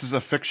 Right. Where- This is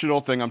a fictional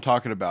thing I'm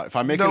talking about. If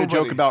I'm making a joke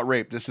Nobody- about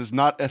rape, this is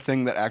not a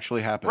thing that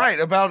actually happened. Right,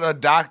 about a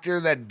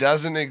doctor that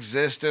doesn't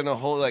exist in a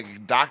whole,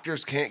 like,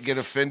 doctors can't get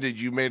offended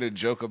you made a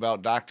joke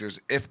about doctors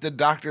if the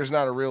doctor's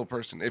not a real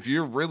person. If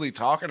you're really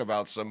talking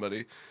about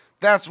somebody,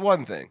 that's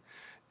one thing.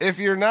 If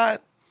you're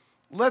not,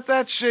 let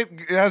that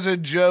shit as a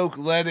joke,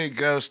 let it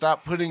go.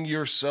 Stop putting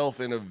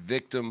yourself in a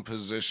victim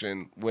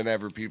position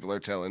whenever people are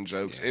telling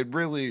jokes. It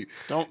really,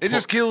 it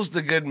just kills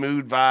the good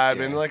mood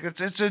vibe, and like,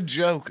 it's a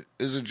joke.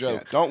 It's a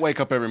joke. Yeah, don't wake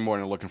up every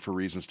morning looking for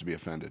reasons to be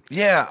offended.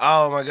 Yeah.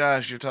 Oh my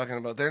gosh,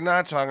 they're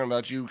not talking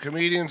about you.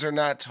 Comedians are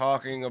not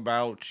talking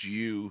about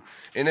you.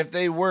 And if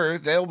they were,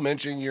 they'll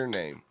mention your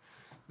name.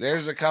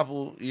 There's a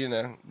couple, you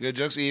know, good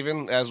jokes,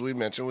 even as we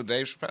mentioned with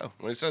Dave Chappelle.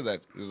 When he said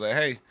that, he was like,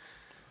 hey,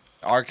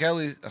 R.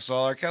 Kelly, I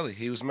saw R. Kelly.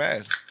 He was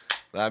mad.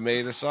 I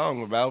made a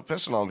song about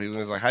pissing on people.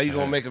 And he's like, how you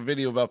going to make a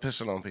video about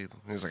pissing on people?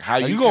 And he's like, how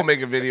you going to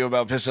make a video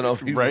about pissing on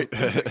people? Right.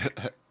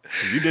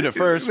 You did it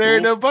first. There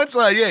ain't fool. no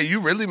punchline. Yeah, you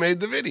really made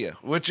the video,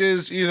 which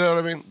is, you know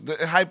what I mean?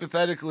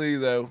 Hypothetically,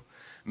 though,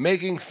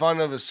 making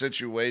fun of a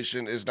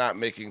situation is not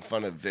making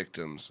fun of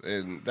victims.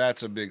 And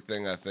that's a big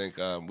thing I think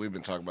we've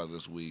been talking about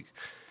this week.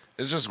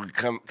 It's just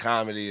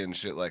comedy and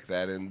shit like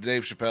that. And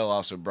Dave Chappelle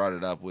also brought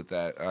it up with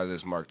that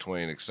this Mark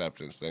Twain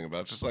acceptance thing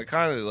about just like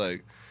kind of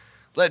like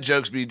let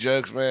jokes be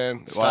jokes,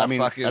 man. Well, I mean,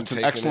 fucking that's an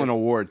taking excellent it.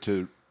 award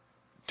to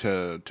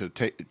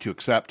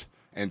accept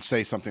and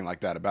say something like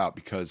that about,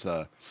 because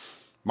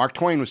Mark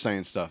Twain was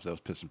saying stuff that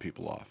was pissing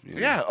people off. You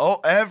know? Yeah,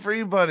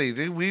 everybody,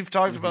 dude. We've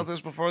talked about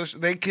this before.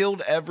 They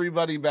killed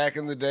everybody back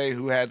in the day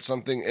who had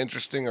something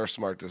interesting or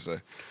smart to say.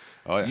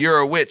 Oh, yeah. You're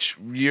a witch.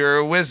 You're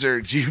a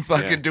wizard. You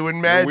fucking doing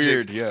You're magic.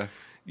 weird, yeah.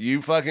 You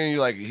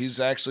like, he's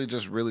actually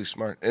just really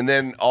smart. And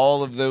then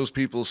all of those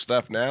people's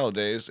stuff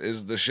nowadays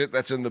is the shit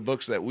that's in the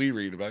books that we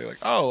read about. You're like,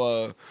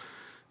 oh,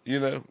 you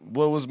know,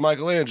 what was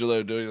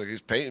Michelangelo doing? Like,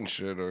 he's painting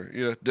shit. Or,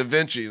 you know, Da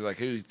Vinci, like,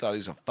 he thought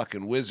he's a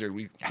fucking wizard.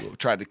 We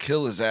tried to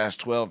kill his ass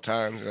 12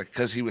 times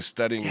because he was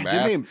studying math.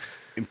 Didn't they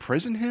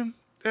imprison him?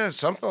 Yeah,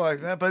 something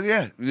like that. But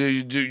yeah,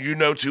 you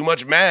know too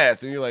much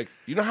math. And you're like,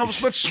 you know how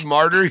much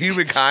smarter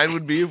humankind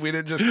would be if we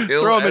didn't just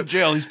kill Throw him in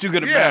jail. He's too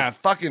good at math.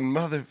 Fucking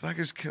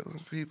motherfuckers killing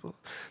people.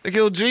 They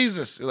killed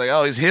Jesus. You're like,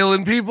 oh, he's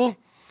healing people?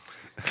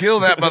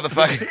 Kill that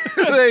motherfucker.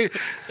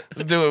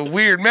 They doing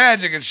weird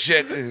magic and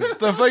shit.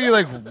 The fuck, you're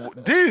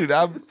like, dude,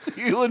 I'm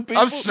Healing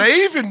people. I'm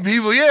saving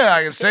people. Yeah,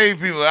 I can save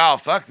people. Oh,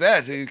 fuck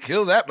that. Dude,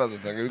 kill that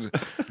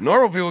motherfucker.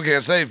 Normal people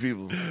can't save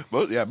people.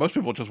 Most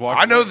people just walk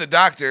I know away. the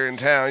doctor in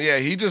town. Yeah,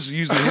 he just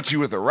usually hits you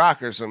with a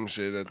rock or some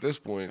shit at this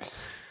point.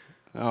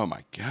 Oh,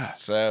 my God.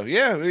 So,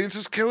 yeah, he's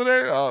just killing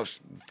her. Oh,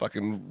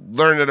 fucking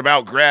learning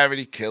about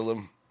gravity, kill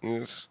him.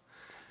 Yes.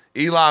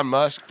 Elon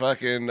Musk,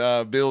 fucking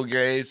Bill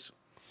Gates.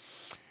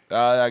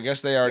 I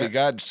guess they already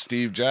got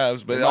Steve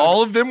Jobs, but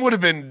all of them would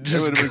have been They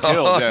just would have been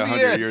gone. killed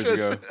 100 years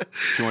just- ago,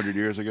 200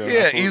 years ago.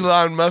 Yeah, Absolutely.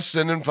 Elon Musk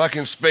sending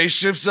fucking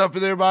spaceships up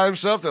in there by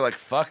himself. They're like,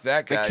 fuck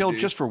that guy. They killed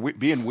dude. just for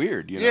being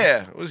weird. You know?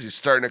 Yeah, was he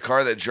starting a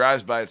car that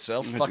drives by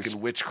itself? Just-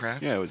 Fucking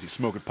witchcraft. Yeah, was he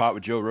smoking pot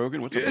with Joe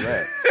Rogan? What's up with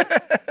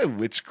that?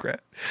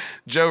 Witchcraft.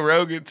 Joe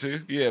Rogan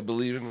too. Yeah,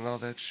 believing in all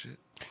that shit.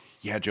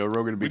 Yeah, Joe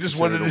Rogan would be We just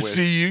considered wanted a to witch.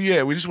 see you.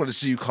 Yeah, we just want to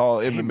see you call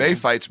MMA man.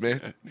 fights,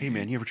 man. Hey,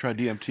 man, you ever tried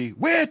DMT?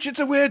 Witch! It's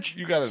a witch!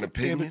 You got an Damn it.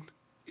 opinion?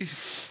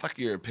 Fuck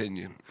your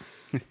opinion.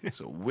 It's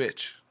a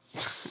witch.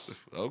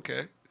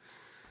 Okay.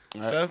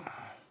 All right. So,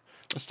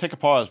 Let's take a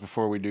pause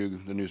before we do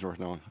the news worth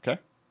knowing, okay?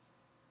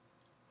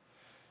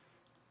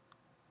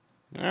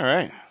 All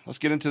right, let's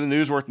get into the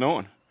news worth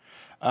knowing.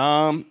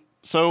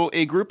 So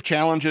a group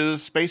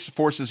challenges Space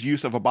Force's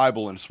use of a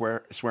Bible in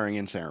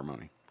swearing-in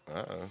ceremony.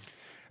 uh-oh.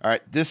 All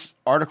right, this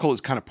article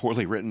is kind of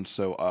poorly written,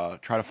 so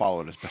try to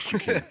follow it as best you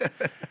can.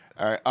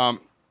 All right,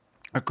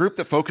 a group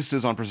that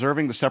focuses on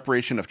preserving the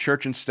separation of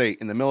church and state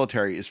in the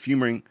military is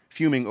fuming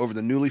over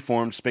the newly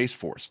formed Space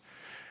Force,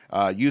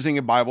 using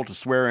a Bible to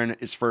swear in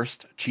its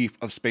first chief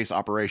of space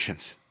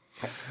operations.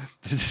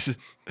 That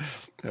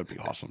would be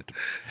awesome.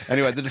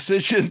 Anyway, the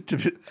decision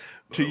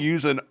to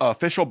use an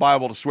official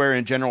Bible to swear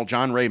in General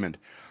John Raymond,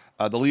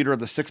 the leader of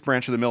the 6th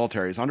branch of the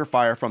military, is under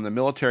fire from the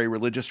Military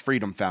Religious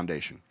Freedom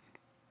Foundation.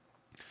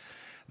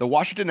 The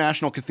Washington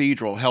National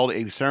Cathedral held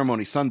a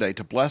ceremony Sunday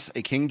to bless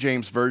a King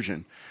James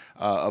version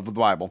of the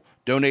Bible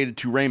donated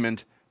to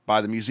Raymond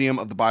by the Museum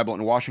of the Bible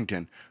in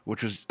Washington,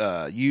 which was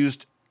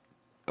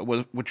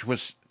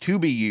to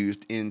be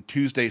used in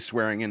Tuesday's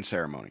swearing-in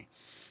ceremony.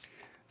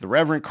 The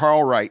Reverend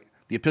Carl Wright,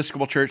 the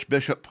Episcopal Church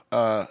Bishop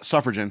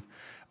Suffragan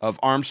of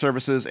Armed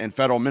Services and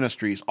Federal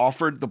Ministries,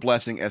 offered the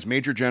blessing as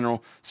Major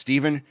General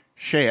Stephen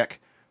Shaik,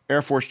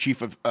 Air Force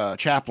Chief of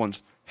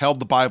Chaplains, held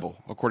the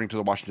Bible, according to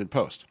the Washington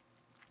Post.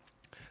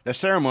 The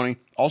ceremony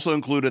also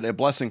included a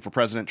blessing for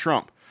President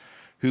Trump,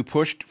 who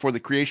pushed for the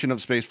creation of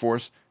the Space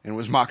Force and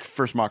was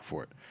first mocked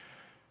for it.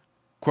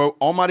 Quote,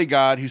 Almighty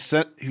God, who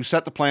set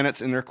the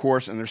planets in their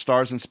course and their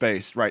stars in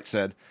space, Wright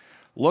said,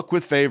 look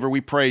with favor, we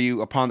pray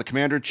you, upon the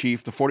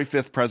Commander-in-Chief, the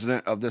 45th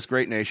President of this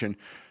great nation,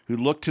 who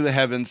looked to the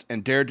heavens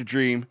and dared to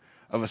dream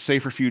of a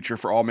safer future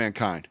for all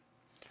mankind.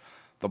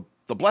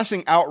 The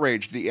blessing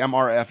outraged the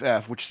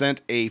MRFF, which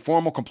sent a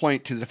formal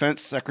complaint to the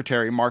Defense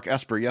Secretary Mark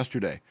Esper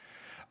yesterday.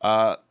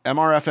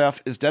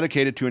 MRFF is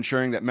dedicated to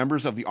ensuring that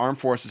members of the armed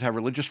forces have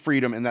religious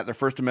freedom and that their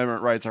First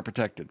Amendment rights are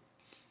protected.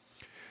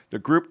 The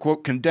group,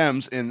 quote,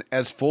 condemns in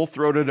as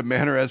full-throated a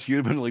manner as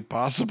humanly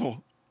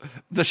possible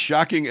the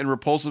shocking and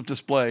repulsive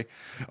display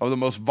of the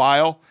most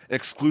vile,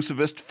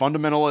 exclusivist,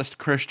 fundamentalist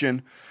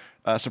Christian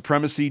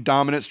supremacy,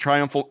 dominance,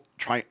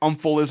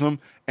 triumphalism,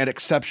 and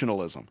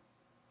exceptionalism.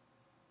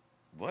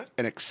 What?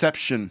 An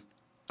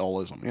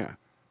exceptionalism, yeah.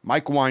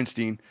 Mike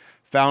Weinstein,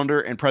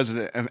 founder and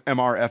president of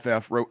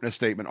MRFF, wrote in a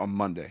statement on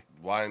Monday.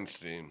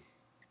 Weinstein.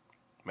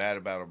 Mad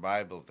about a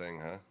Bible thing,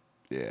 huh?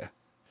 Yeah.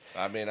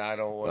 I mean, I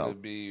don't want to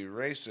be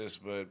racist,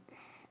 but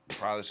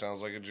probably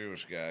sounds like a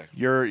Jewish guy.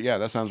 Yeah,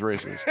 that sounds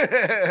racist.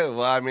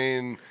 Well, I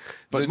mean,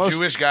 but the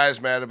Jewish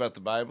guy's mad about the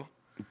Bible.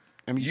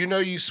 I mean,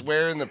 you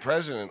swear in the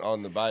president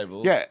on the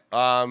Bible. Yeah.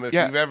 If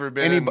you've ever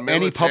been in military,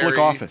 any public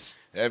office.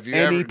 If you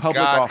any ever, public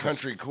God office.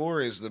 Country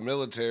Corps is the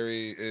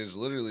military, is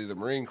literally the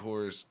Marine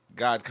Corps'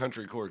 God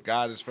Country Corps.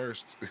 God is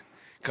first.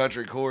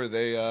 Country Corps,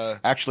 they...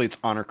 Actually, it's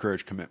honor,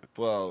 courage, commitment.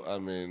 Well, I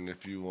mean,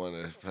 if you want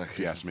to... If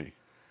you ask me.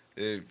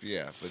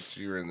 But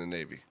you're in the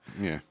Navy.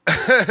 Yeah.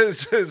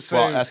 So,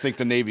 well, I think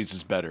the Navy's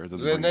is better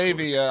than the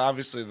Navy.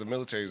 Obviously, the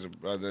military is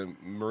the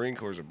Marine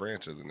Corps is a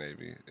branch of the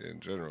Navy in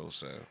general.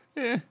 So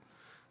it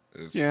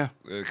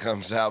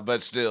comes out,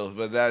 but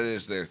that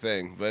is their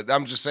thing. But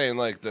I'm just saying,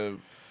 like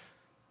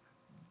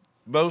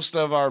most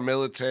of our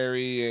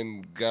military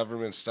and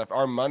government stuff,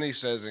 our money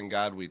says "In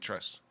God We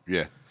Trust."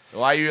 Yeah.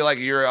 Why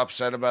you're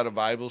upset about a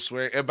Bible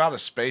swear about a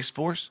Space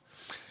Force?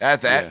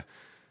 At that. Yeah.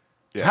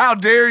 Yeah. How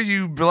dare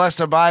you bless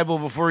a Bible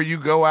before you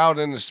go out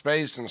into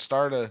space and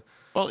start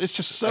it's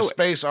just so a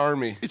space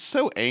army? It's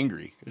so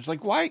angry. It's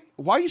like, why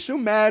are you so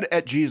mad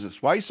at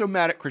Jesus? Why are you so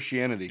mad at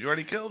Christianity? You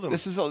already killed him.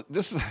 This is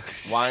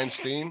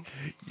Weinstein.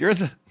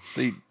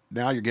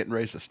 Now you're getting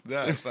racist.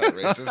 No, it's not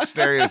racist.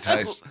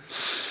 Stereotypes.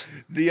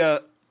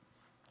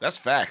 That's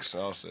facts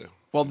also.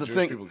 Well,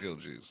 Jewish people killed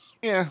Jews.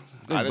 Yeah,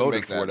 they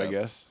voted for it, I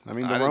guess. I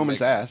mean, the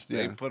Romans asked.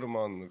 They put them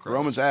on the cross. The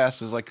Romans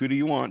asked, "Is like, who do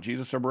you want,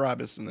 Jesus or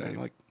Barabbas?" And they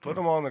like put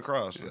him on the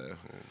cross. Though,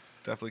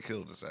 definitely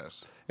killed his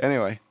ass.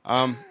 Anyway,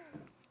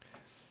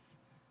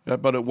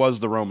 but it was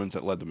the Romans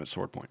that led them at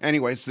sword point.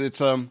 Anyways,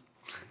 it's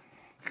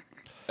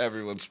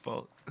everyone's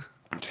fault.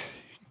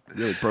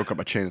 Really broke up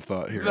my chain of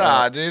thought here.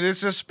 Nah, dude,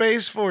 it's a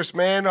Space Force,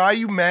 man. Are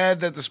you mad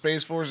that the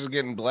Space Force is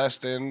getting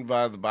blessed in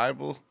by the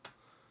Bible?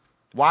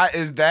 Why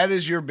is that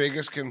your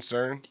biggest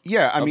concern?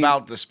 Yeah, I mean,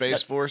 about the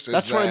Space Force.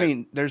 That's what I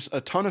mean. There's a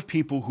ton of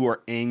people who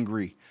are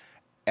angry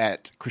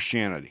at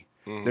Christianity.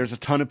 Mm-hmm. There's a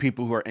ton of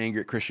people who are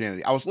angry at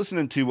Christianity. I was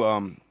listening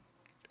to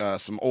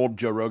some old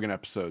Joe Rogan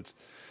episodes,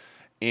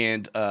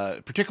 and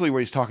particularly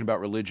where he's talking about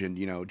religion.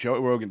 You know, Joe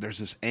Rogan. There's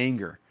this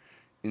anger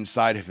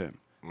inside of him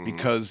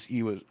because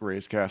he was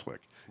raised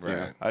Catholic.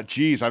 Right.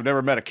 Geez, I've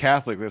never met a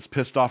Catholic that's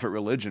pissed off at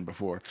religion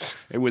before,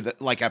 and with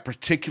like a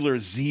particular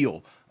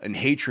zeal and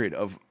hatred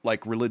of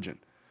like religion.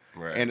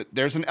 Right. And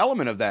there's an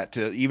element of that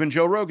to even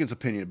Joe Rogan's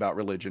opinion about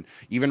religion,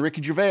 even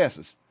Ricky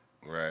Gervais's.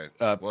 Right.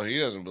 Well, he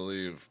doesn't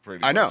believe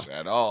pretty I know. much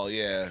at all.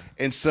 Yeah.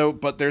 And so,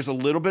 but there's a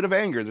little bit of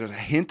anger. There's a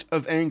hint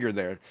of anger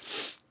there,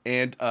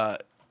 and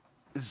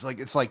it's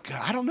like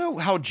I don't know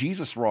how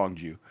Jesus wronged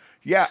you.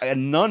 Yeah, a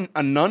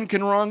nun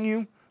can wrong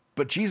you,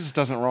 but Jesus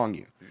doesn't wrong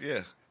you.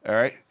 Yeah. All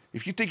right.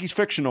 If you think he's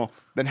fictional,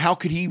 then how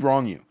could he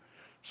wrong you?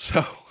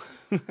 So.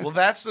 Well,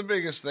 that's the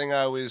biggest thing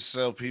I always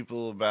tell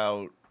people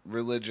about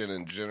religion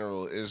in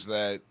general is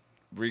that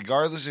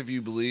regardless if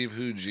you believe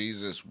who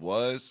Jesus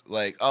was,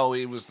 like, oh,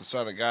 he was the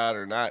Son of God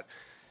or not,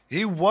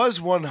 he was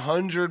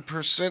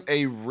 100%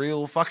 a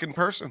real fucking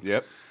person.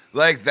 Yep.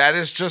 Like, that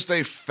is just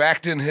a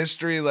fact in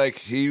history. Like,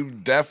 he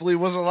definitely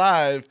was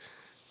alive,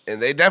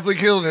 and they definitely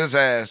killed his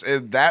ass.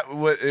 And that,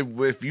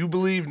 if you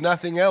believe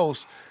nothing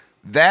else,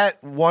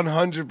 that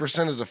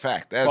 100% is a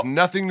fact. That has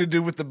nothing to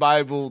do with the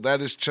Bible.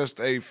 That is just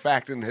a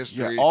fact in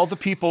history. Yeah, all the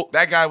people...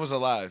 That guy was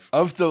alive.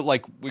 Of the,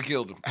 like... We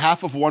killed him.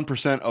 Half of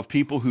 1% of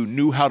people who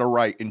knew how to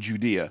write in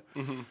Judea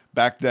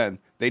back then,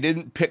 they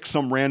didn't pick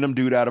some random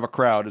dude out of a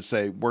crowd and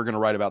say, we're going to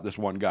write about this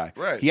one guy.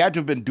 Right. He had to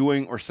have been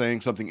doing or saying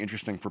something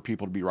interesting for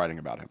people to be writing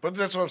about him. But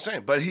that's what I'm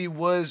saying. But he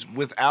was,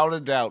 without a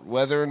doubt,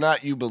 whether or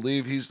not you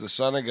believe he's the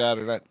Son of God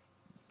or not,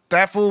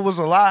 that fool was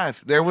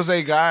alive. There was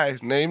a guy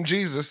named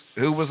Jesus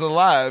who was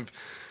alive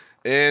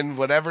in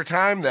whatever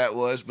time that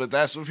was. But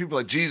that's what people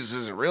are like, Jesus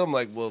isn't real. I'm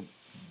like, well,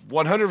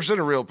 100%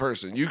 a real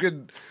person. You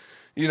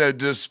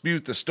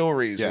dispute the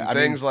stories Yeah, and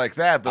things like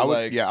that. But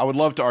I would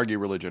love to argue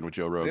religion with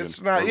Joe Rogan.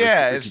 it's not. Or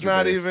It's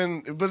not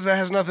even. But that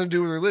has nothing to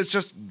do with religion. It's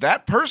just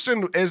that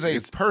person is a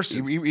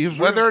person. he was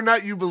Whether or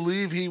not you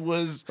believe he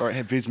was or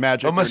if he's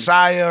magic, a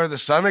Messiah or the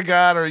Son of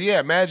God, or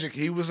magic.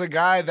 He was a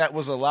guy that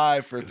was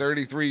alive for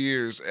 33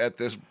 years at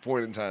this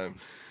point in time,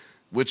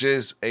 which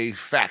is a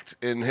fact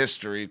in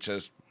history.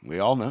 Just we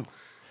all know.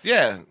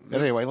 Yeah.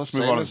 Anyway, let's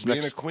move on to this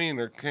being next. a queen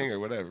or king or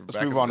whatever.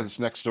 Let's move on to this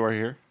next story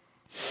here.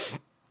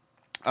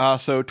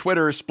 So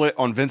Twitter is split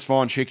on Vince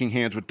Vaughn shaking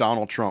hands with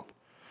Donald Trump.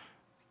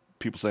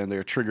 People saying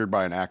they're triggered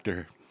by an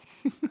actor.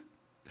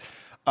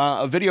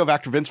 A video of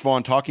actor Vince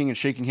Vaughn talking and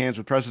shaking hands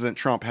with President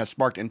Trump has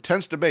sparked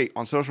intense debate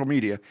on social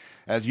media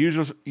as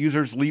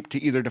users leap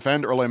to either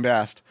defend or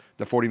lambast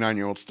the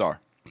 49-year-old star.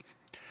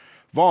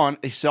 Vaughn,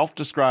 a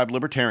self-described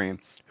libertarian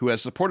who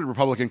has supported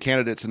Republican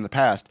candidates in the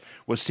past,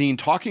 was seen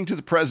talking to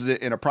the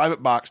president in a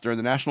private box during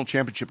the national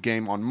championship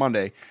game on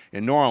Monday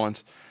in New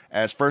Orleans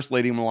as First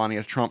Lady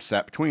Melania Trump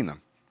sat between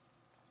them.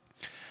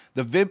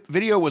 The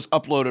video was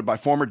uploaded by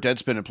former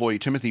Deadspin employee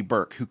Timothy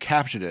Burke, who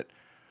captioned it,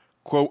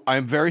 quote, "I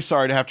am very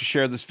sorry to have to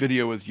share this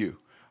video with you.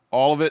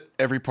 All of it,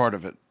 every part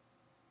of it."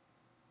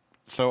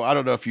 So I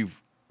don't know if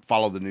you've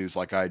followed the news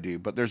like I do,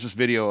 but there's this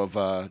video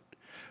of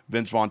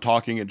Vince Vaughn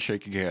talking and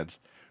shaking hands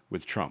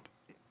with Trump.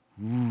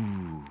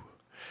 Ooh.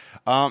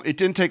 It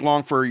didn't take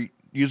long for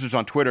users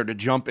on Twitter to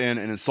jump in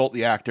and insult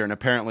the actor and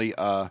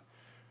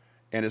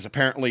his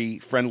apparently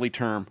friendly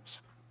terms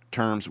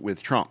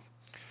with Trump.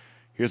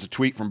 Here's a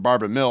tweet from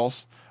Barbara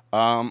Mills.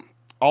 All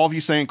of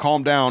you saying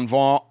calm down.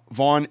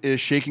 Vaughn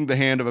is shaking the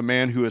hand of a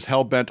man who is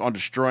hell-bent on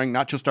destroying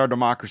not just our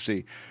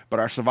democracy, but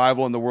our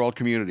survival in the world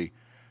community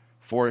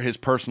for his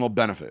personal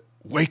benefit.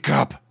 Wake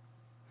up.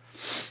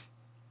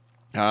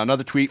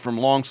 Another tweet from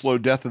Long Slow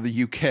Death of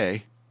the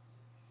UK.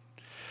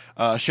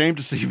 Ashamed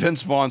to see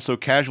Vince Vaughn so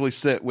casually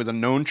sit with a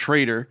known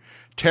traitor,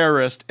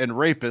 terrorist, and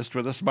rapist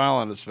with a smile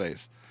on his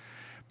face.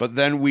 But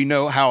then we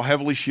know how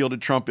heavily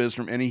shielded Trump is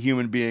from any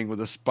human being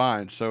with a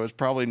spine, so it's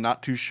probably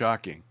not too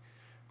shocking.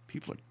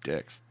 People are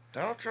dicks.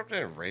 Donald Trump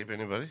didn't rape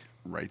anybody.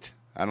 Right.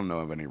 I don't know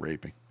of any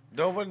raping.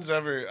 No one's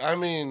ever... I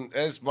mean,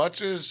 as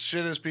much as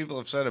shit as people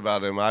have said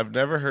about him, I've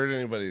never heard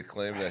anybody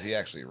claim that he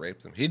actually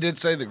raped them. He did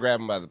say the grab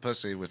him by the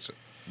pussy, which is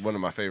one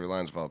of my favorite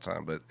lines of all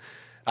time, but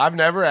I've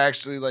never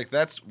actually...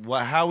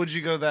 how would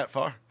you go that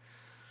far?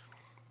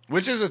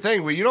 Which is the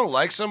thing, where you don't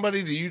like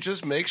somebody, do you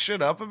just make shit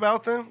up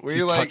about them? Where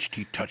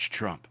He touched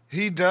Trump.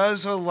 He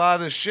does a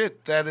lot of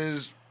shit that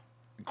is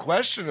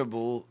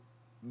questionable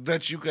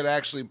that you could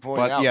actually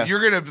point out. Yes,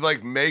 you're going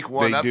to make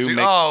one up to,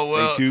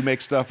 they do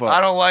make stuff up. I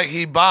don't like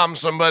he bombed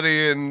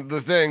somebody in the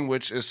thing,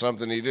 which is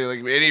something he did.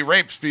 And he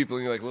rapes people,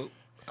 and you're like, well,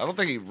 I don't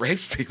think he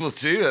rapes people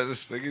too. I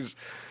just think he's...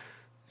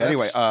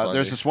 Anyway,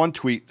 there's this one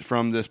tweet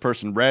from this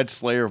person, Red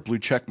Slayer of Blue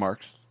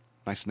Checkmarks.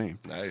 Nice name.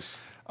 Nice.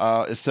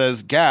 It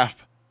says, "Gasp.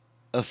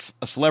 A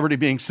celebrity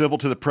being civil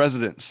to the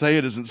president. Say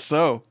it isn't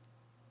so."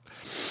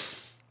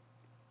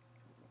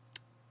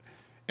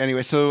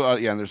 Anyway, so,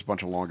 and there's a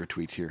bunch of longer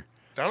tweets here.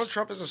 Donald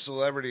Trump is a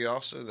celebrity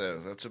also, though.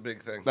 That's a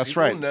big thing. That's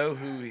people right. People know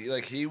who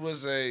he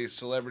was a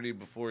celebrity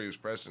before he was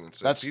president.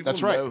 So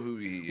that's right. Know who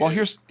he well,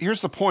 is.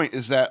 here's the point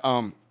is that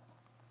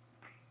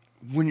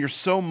when you're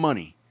so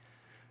money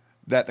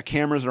that the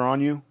cameras are on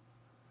you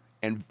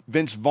and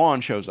Vince Vaughn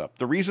shows up,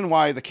 the reason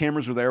why the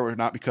cameras were there was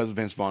not because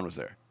Vince Vaughn was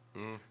there.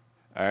 Mm.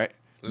 All right?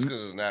 It's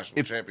because it's a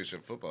national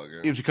championship football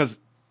game. It was because, it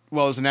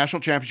was a national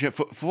championship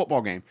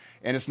football game.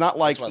 And it's not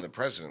like... That's why the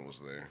president was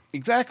there.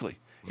 Exactly.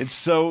 And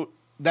so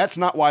that's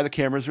not why the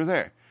cameras were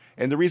there.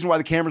 And the reason why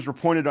the cameras were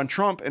pointed on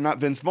Trump and not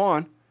Vince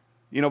Vaughn,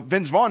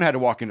 Vince Vaughn had to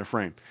walk into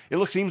frame.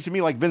 It seems to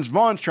me like Vince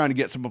Vaughn's trying to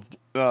get some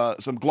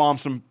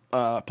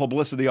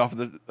publicity off of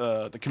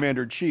the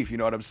commander-in-chief, you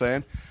know what I'm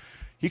saying?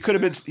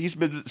 He's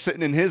been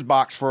sitting in his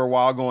box for a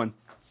while going,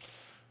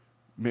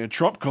 man,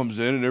 Trump comes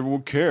in and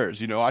everyone cares.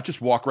 I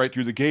just walk right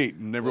through the gate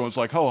and everyone's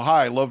like, oh,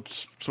 hi, I love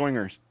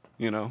swingers,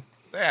 They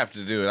have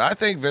to do it. I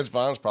think Vince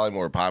Vaughn's probably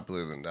more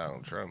popular than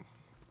Donald Trump.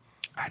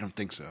 I don't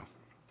think so.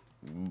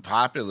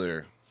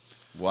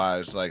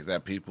 Popular-wise,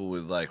 that people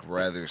would,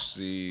 rather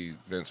see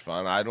Vince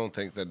Vaughn. I don't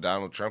think that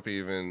Donald Trump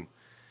even...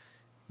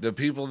 The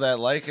people that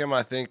like him,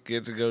 I think,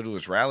 get to go to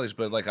his rallies,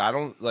 but I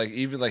don't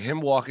even him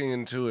walking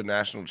into a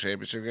national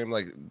championship game.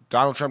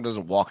 Donald Trump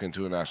doesn't walk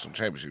into a national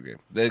championship game.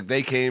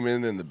 They came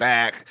in the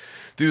back,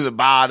 through the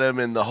bottom,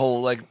 and the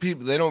whole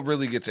people. They don't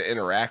really get to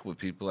interact with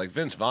people like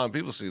Vince Vaughn.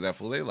 People see that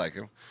fool, they like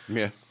him.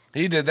 Yeah,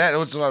 he did that.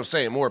 That's what I'm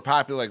saying. More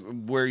popular,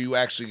 where you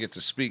actually get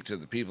to speak to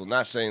the people.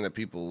 Not saying that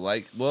people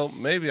like. Well,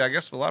 maybe I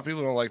guess a lot of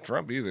people don't like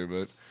Trump either,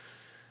 but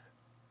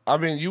I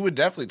mean, you would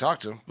definitely talk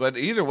to him. But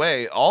either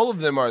way, all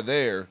of them are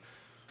there,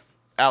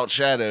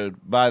 outshadowed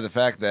by the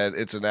fact that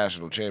it's a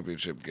national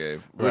championship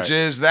game, which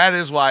is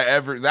that's why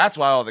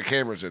all the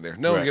cameras are there.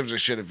 No one gives a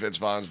shit if Vince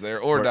Vaughn's there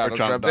or Donald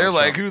Trump. They're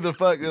like, who the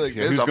fuck?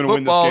 It's a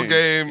football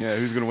game. Yeah,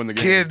 who's going to win the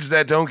game? Kids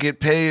that don't get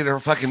paid are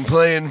fucking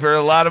playing for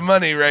a lot of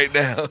money right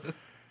now.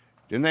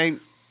 Didn't they?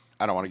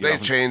 I don't want to get.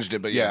 They changed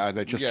it, but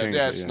they just changed it.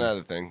 That's not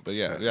a thing. But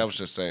I was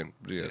just saying.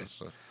 Yeah.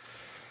 So.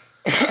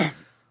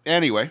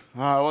 Anyway,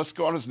 let's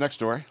go on to this next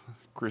story.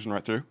 Cruising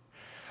right through.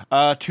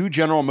 2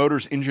 General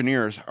Motors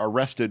engineers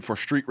arrested for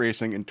street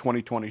racing in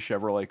 2020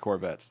 Chevrolet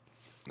Corvettes.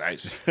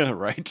 Nice.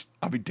 Right?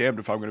 I'll be damned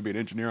if I'm going to be an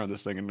engineer on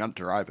this thing and not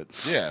drive it.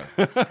 Yeah.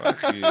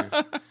 Fuck you.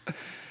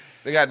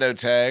 They got no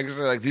tags.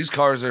 They're like, these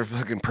cars are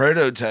fucking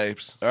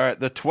prototypes. All right,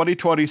 the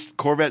 2020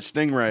 Corvette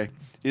Stingray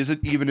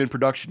isn't even in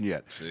production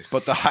yet,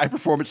 but the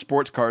high-performance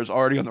sports car is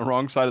already on the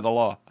wrong side of the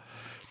law.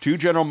 2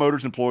 General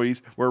Motors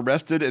employees were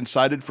arrested and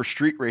cited for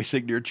street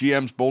racing near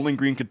GM's Bowling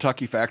Green,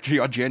 Kentucky factory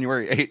on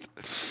January 8th.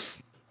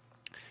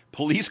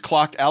 Police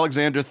clocked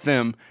Alexander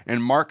Thim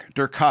and Mark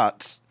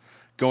Durkatz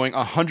going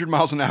 100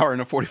 miles an hour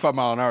in a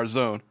 45-mile-an-hour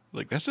zone.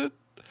 Like, that's it?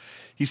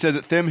 He said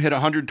that Thim hit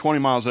 120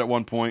 miles at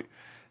one point,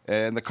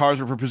 and the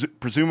cars were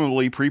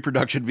presumably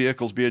pre-production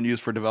vehicles being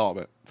used for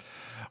development.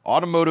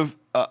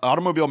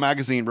 Automobile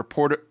Magazine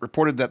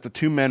reported that the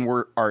 2 men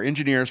are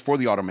engineers for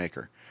the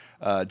automaker.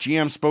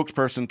 GM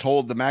spokesperson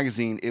told the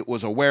magazine it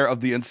was aware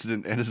of the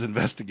incident and is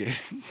investigating.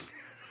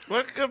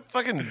 What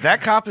fucking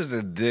that cop is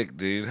a dick,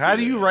 dude. How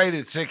do you write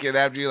a ticket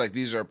after you're like,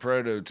 these are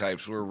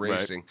prototypes, we're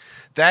racing? Right.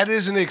 That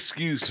is an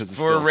excuse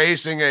for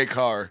racing a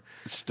car.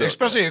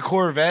 Especially a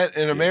Corvette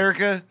in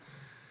America.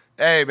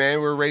 Hey,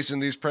 man, we're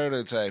racing these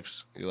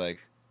prototypes. You're like,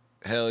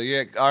 hell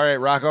yeah. All right,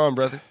 rock on,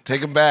 brother.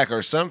 Take them back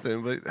or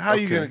something. But how are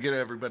you going to get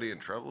everybody in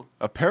trouble?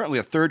 Apparently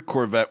a 3rd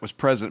Corvette was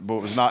present, but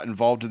was not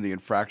involved in the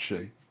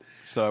infraction.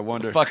 So I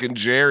wonder. Fucking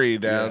Jerry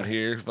down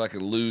here, fucking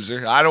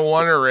loser. I don't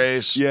want to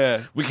race.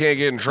 Yeah. We can't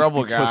get in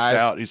trouble, guys. Pushed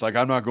out. He's like,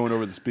 I'm not going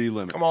over the speed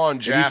limit. Come on,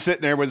 Jack. And he's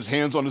sitting there with his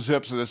hands on his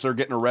hips and they're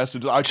getting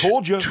arrested. I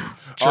told you.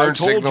 Turn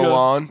signal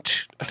on.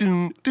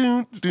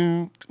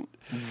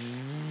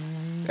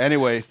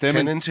 Anyway, Thim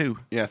 10 and 2.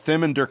 Yeah,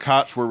 Thim and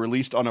Durkatz were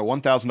released on a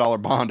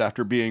 $1,000 bond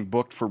after being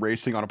booked for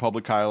racing on a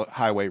public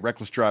highway,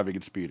 reckless driving,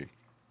 and speeding.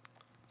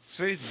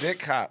 See, dick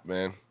cop,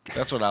 man.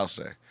 That's what I'll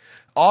say.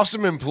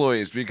 Awesome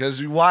employees,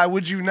 because why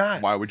would you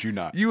not? Why would you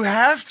not? You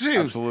have to.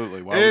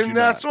 Absolutely. Why would you not? And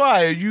that's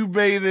why you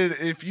made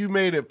it. If you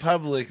made it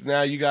public,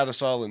 now you got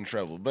us all in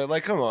trouble. But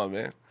like, come on,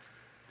 man.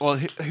 Well,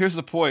 here's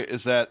the point: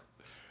 is that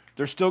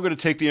they're still going to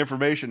take the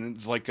information.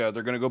 It's like they're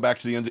going to go back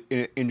to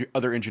the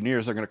other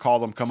engineers. They're going to call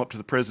them, come up to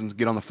the prisons,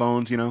 get on the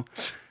phones. You know.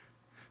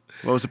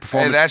 What was the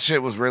performance? Hey, that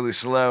shit was really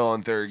slow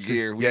on 3rd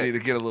gear. We need to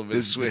get a little bit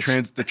of switch.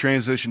 The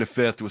transition to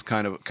 5th was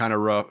kind of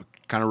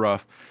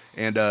rough,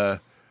 and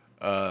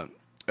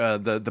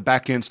the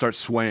back end starts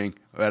swaying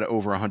at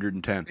over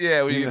 110.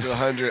 Yeah, we get to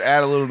 100.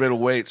 Add a little bit of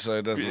weight so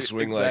it doesn't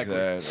swing like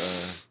that.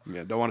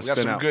 Yeah, don't want to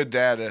spin out. Got some good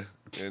data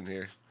in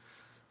here.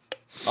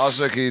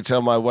 Also, can you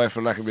tell my wife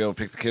I'm not going to be able to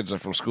pick the kids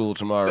up from school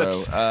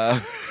tomorrow?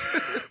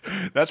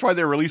 That's why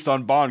they're released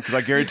on bond, because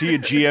I guarantee you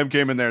GM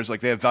came in there and was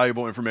like, they have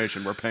valuable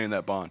information. We're paying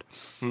that bond.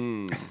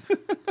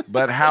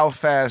 But how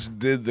fast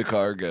did the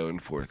car go in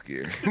 4th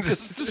gear?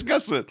 Just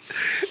discuss it.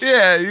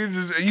 Yeah,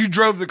 you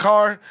drove the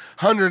car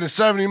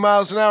 170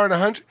 miles an hour and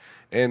 100.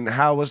 And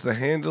how was the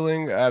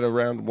handling at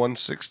around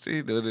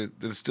 160? Did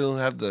it still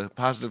have the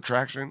positive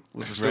traction?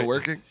 Was it still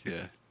working?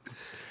 Yeah.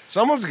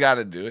 Someone's got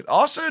to do it.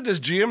 Also, does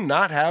GM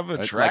not have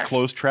a track? Like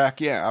closed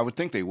track? Yeah, I would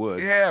think they would.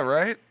 Yeah,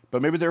 right?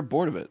 But maybe they're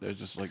bored of it. They're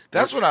just like...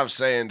 That's what I'm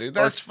saying, dude.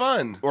 That's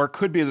fun. Or it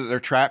could be that their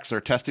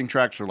testing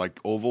tracks are like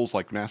ovals,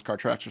 like NASCAR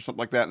tracks or something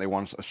like that, and they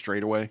want a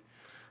straightaway.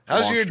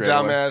 How's your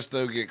dumbass,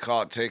 though, get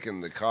caught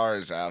taking the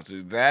cars out,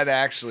 dude? That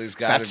actually has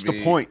got to be... That's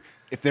the point.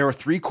 If there were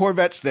 3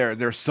 Corvettes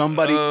there's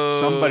somebody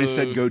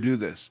said, go do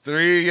this.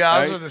 3, I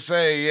was going to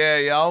say, yeah,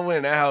 y'all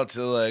went out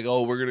to like,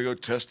 we're going to go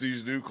test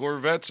these new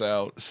Corvettes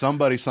out.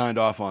 Somebody signed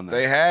off on that.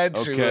 They had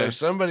to. Okay.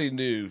 Somebody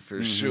knew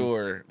for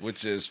sure,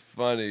 which is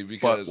funny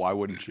because... But why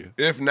wouldn't you?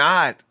 If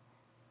not,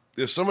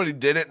 if somebody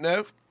didn't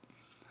know,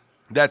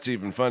 that's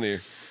even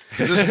funnier.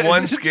 Just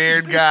one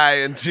scared guy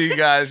and 2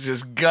 guys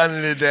just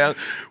gunning it down.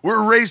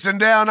 We're racing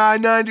down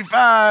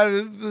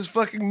I-95. This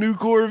fucking new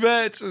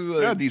Corvettes.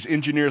 Like, yeah, these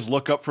engineers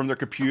look up from their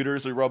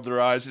computers. They rub their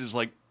eyes. It's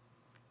like,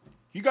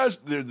 you guys,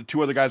 they're the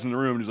 2 other guys in the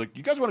room. He's like,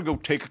 you guys want to go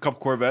take a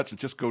couple Corvettes and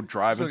just go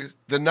driving? So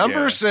the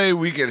numbers say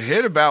we could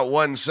hit about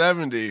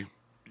 170.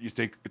 You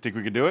think we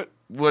could do it?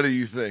 What do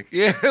you think?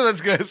 Yeah,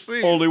 let's go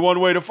see. Only one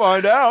way to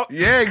find out.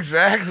 Yeah,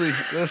 exactly.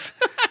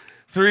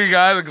 3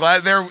 guys are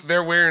glad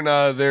they're wearing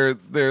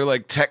their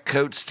like tech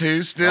coats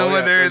too still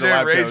when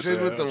they're racing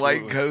coats, with the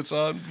white coats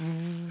on.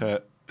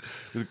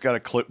 They've got a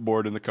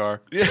clipboard in the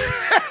car. Yeah.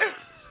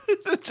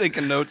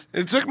 Taking notes.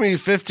 It took me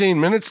 15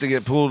 minutes to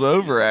get pulled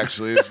over,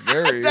 actually. It's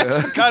very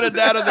That's the kind of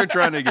data they're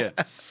trying to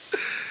get.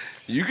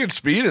 You could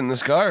speed in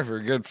this car for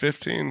a good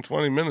 15,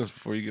 20 minutes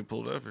before you get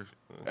pulled over.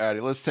 All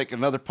right, let's take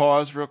another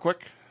pause real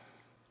quick.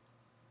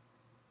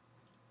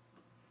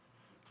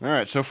 All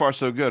right, so far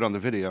so good on the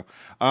video.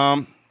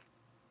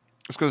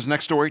 Let's go to the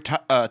next story.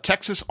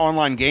 Texas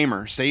online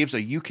gamer saves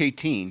a UK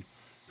teen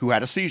who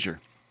had a seizure.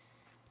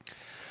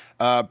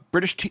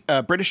 British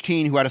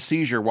teen who had a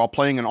seizure while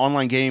playing an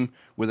online game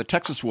with a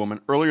Texas woman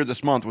earlier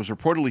this month was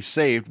reportedly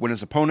saved when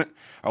his opponent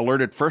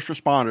alerted first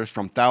responders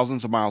from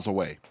thousands of miles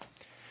away.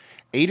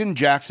 Aiden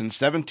Jackson,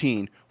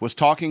 17, was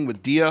talking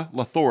with Dia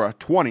Lathora,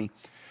 20,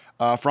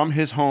 from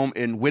his home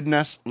in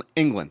Widnes,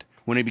 England,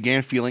 when he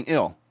began feeling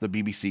ill, the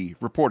BBC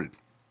reported.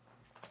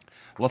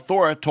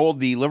 Lathora told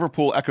the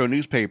Liverpool Echo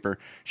newspaper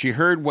she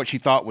heard what she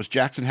thought was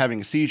Jackson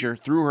having a seizure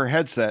through her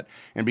headset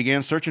and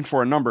began searching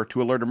for a number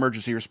to alert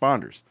emergency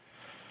responders.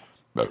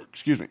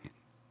 Excuse me.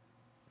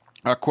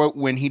 Quote,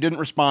 when he didn't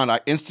respond, I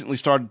instantly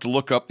started to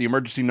look up the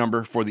emergency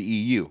number for the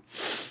EU,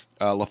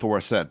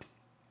 Lathora said.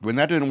 When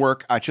that didn't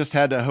work, I just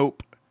had to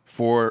hope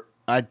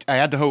I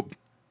had to hope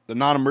the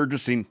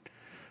non-emergency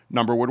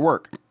number would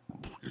work.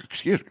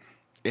 Excuse me.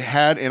 It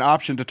had an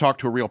option to talk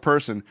to a real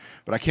person,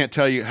 but I can't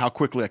tell you how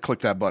quickly I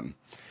clicked that button.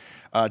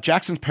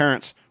 Jackson's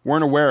parents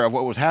weren't aware of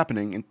what was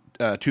happening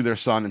to their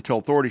son until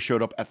authorities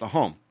showed up at the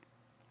home.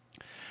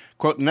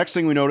 Quote, the next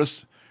thing we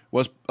noticed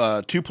was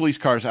two police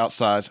cars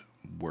outside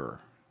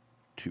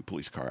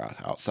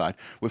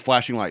with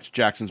flashing lights,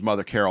 Jackson's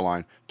mother,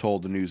 Caroline,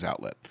 told the news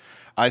outlet.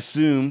 I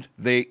assumed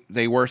they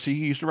were, see,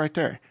 he used it right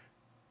there.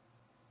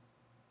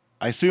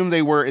 I assumed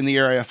they were in the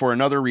area for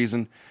another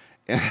reason,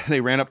 and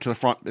they ran up to the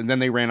front, and then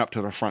they ran up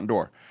to the front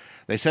door.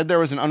 They said there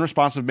was an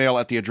unresponsive male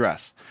at the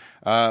address.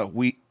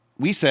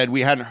 We said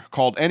we hadn't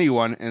called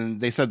anyone,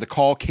 and they said the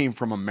call came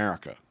from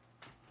America.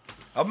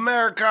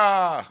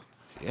 America!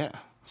 Yeah.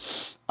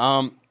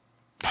 Wow.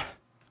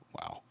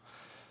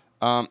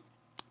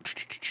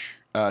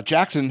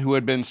 Jackson, who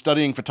had been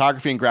studying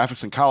photography and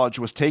graphics in college,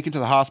 was taken to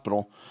the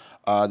hospital,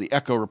 the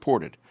Echo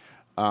reported.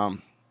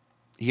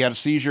 He had a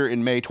seizure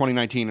in May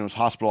 2019 and was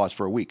hospitalized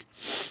for a week.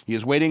 He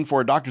is waiting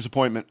for a doctor's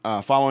appointment.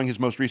 Following his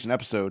most recent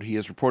episode, he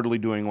is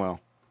reportedly doing well.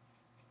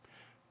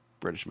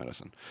 British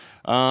medicine.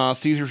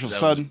 Seizures of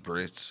sudden.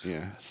 Brits.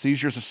 Yeah.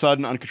 Seizures of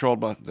sudden,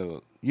 uncontrollable.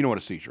 You know what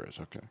a seizure is,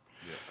 okay.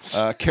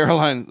 Yeah.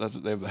 Caroline,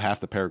 they have half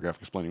the paragraph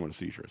explaining what a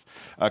seizure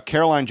is.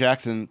 Caroline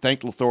Jackson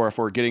thanked Lathora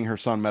for getting her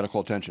son medical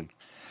attention.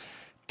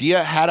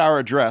 Dia had our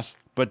address,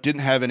 but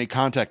didn't have any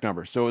contact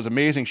number, so it was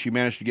amazing she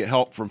managed to get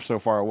help from so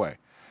far away.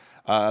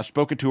 I've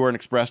spoken to her and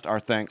expressed our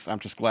thanks. I'm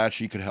just glad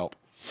she could help.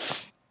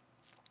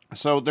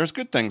 So there's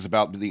good things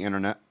about the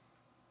internet.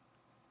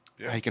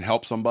 Yeah. You can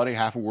help somebody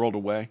half a world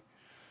away.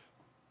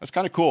 That's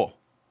kind of cool.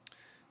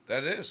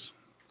 That is.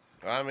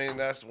 I mean,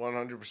 that's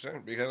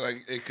 100%. Because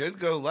it could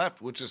go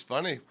left, which is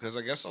funny. Because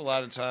I guess a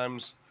lot of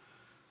times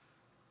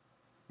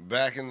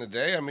back in the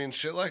day, I mean,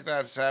 shit like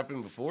that's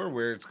happened before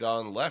where it's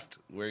gone left.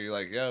 Where you're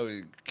like, yo,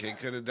 the kid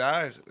could have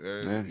died.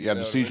 Yeah, you have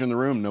the seizure in the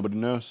room. Nobody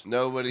knows.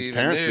 Nobody His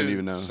parents didn't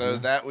even know. So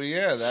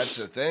that's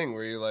a thing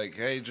where you're like,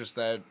 hey, just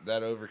that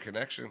over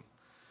connection.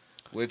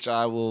 Which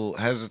I will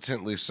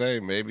hesitantly say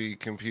maybe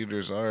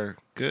computers are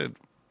good.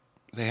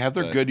 They have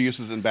their good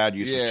uses and bad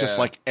uses, just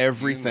like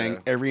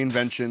everything, every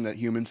invention that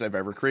humans have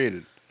ever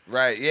created.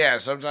 Right, yeah,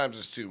 sometimes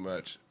it's too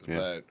much.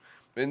 Yeah.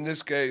 But in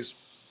this case,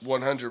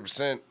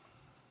 100%.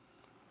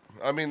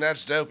 I mean,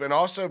 that's dope. And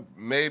also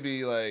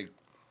maybe, like,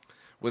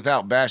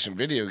 without bashing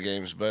video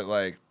games, but,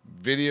 like,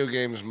 video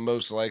games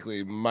most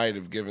likely might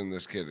have given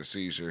this kid a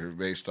seizure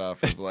based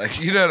off of, like,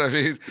 you know what I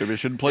mean? Maybe I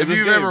shouldn't play if this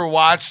you've game. ever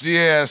watched,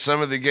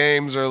 some of the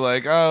games are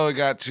like, oh, it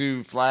got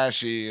too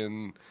flashy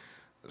and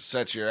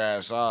set your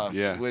ass off.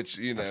 Yeah. Which,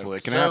 Absolutely.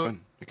 It can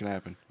happen. It can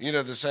happen.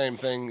 The same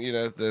thing,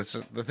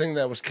 the thing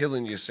that was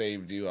killing you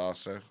saved you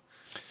also.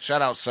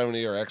 Shout out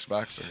Sony or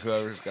Xbox or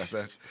whoever's got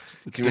that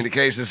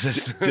communication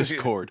system.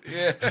 Discord.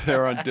 Yeah.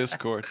 They're on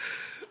Discord.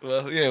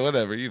 Well, yeah,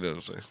 whatever. You know what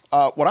I'm saying.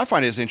 What I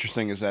find is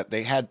interesting is that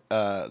they had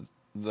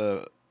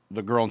the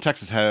girl in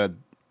Texas had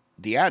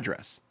the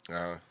address.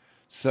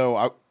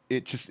 So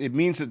it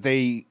means that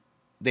they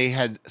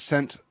had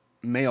sent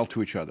mail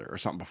to each other or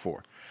something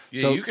before.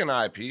 Yeah, so, you can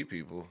IP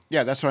people.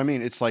 Yeah, that's what I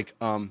mean. It's like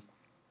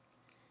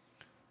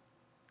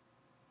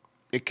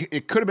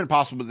it could have been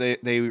possible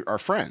that they are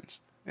friends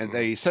and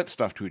they sent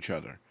stuff to each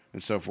other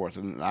and so forth.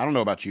 And I don't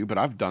know about you, but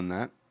I've done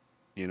that.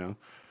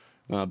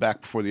 Back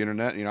before the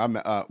internet.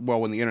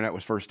 When the internet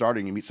was first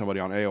starting, you meet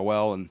somebody on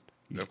AOL and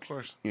of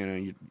course,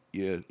 you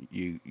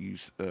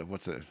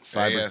what's it?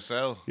 Cyber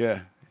ASL.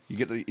 Yeah, you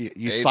get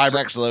you cyber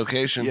sex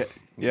location.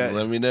 Yeah.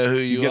 Let me know who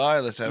you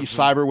are. Let's have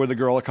cyber with a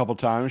girl a couple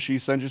times. She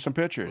sends you some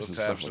pictures. Let's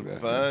and have stuff some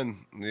like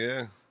fun. That.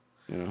 Yeah.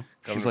 She's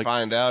Come like, to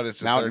find out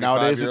it's a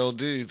 35-year-old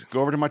dude. Go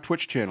over to my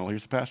Twitch channel.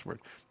 Here's the password.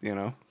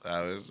 Oh,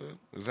 is it?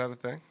 Is that a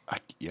thing?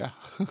 Yeah.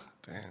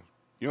 Damn.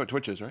 You know what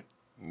Twitch is, right?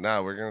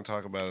 No, we're going to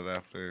talk about it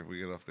after we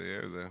get off the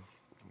air, though.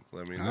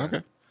 Let me know.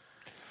 Okay.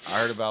 I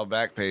heard about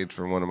Backpage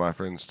from one of my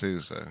friends,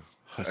 too, so.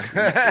 Isn't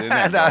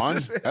that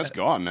gone? That's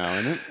gone now,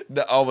 isn't it?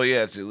 No, oh, well,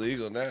 yeah, it's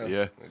illegal now.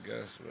 Yeah. I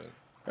guess, but.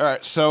 All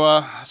right, so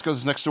let's go to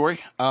this next story.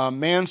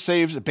 Man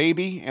saves a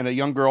baby and a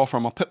young girl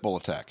from a pit bull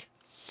attack.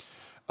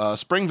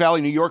 Spring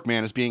Valley, New York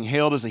man is being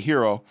hailed as a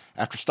hero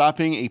after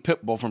stopping a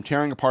pit bull from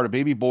tearing apart a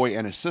baby boy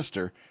and his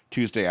sister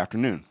Tuesday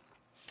afternoon.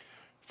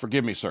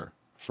 Forgive me, sir,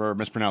 for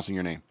mispronouncing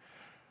your name.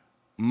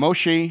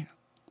 Moshe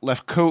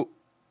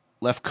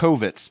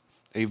Lefkovitz,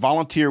 a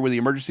volunteer with the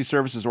emergency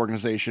services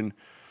organization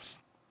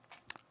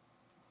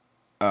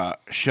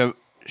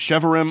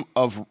Cheverim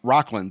of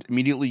Rockland,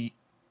 immediately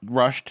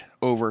rushed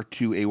over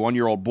to a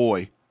one-year-old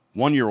boy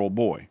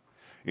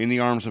in the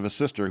arms of his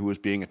sister who was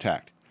being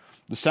attacked.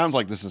 This sounds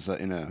like this is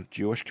in a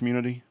Jewish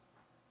community,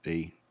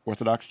 a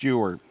Orthodox Jew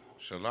or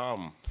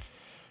Shalom.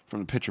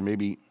 From the picture,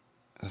 maybe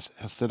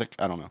Hasidic.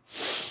 I don't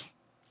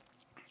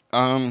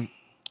know.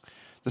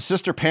 The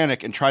sister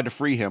panicked and tried to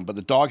free him, but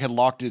the dog had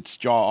locked its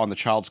jaw on the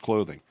child's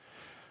clothing.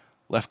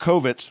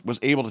 Lefkowitz was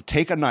able to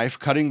take a knife,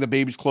 cutting the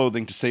baby's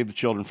clothing to save the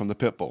children from the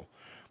pit bull.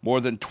 More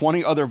than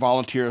 20 other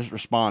volunteers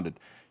responded.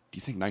 Do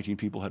you think 19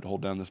 people had to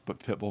hold down this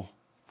pit bull?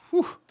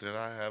 Whew. Did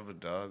I have a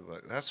dog?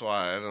 Like that's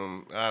why I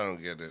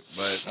don't get it.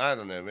 But I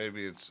don't know.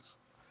 Maybe it's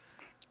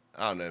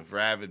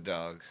rabid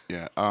dog.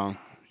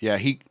 Yeah.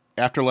 He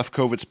after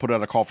Lefkowitz put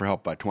out a call for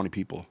help by 20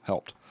 people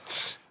helped.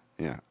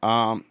 Yeah.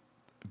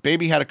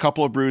 Baby had a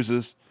couple of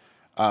bruises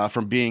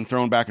from being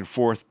thrown back and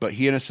forth, but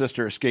he and his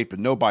sister escaped with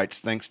no bites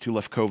thanks to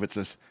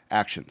Lefkowitz's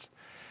actions.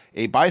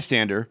 A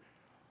bystander,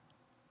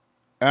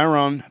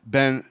 Aaron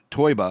Ben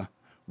Toiba,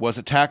 was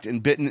attacked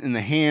and bitten in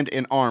the hand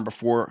and arm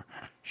before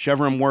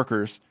Chevron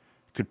workers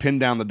could pin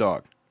down the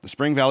dog. The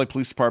Spring Valley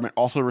Police Department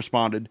also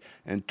responded,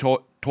 and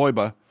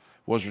Toiba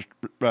was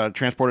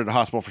transported to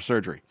hospital for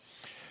surgery.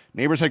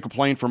 Neighbors had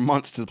complained for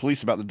months to the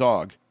police about the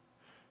dog.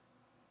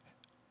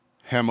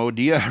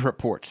 Hamodia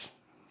reports.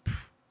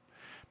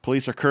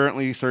 Police are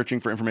currently searching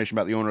for information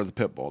about the owner of the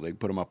pit bull. They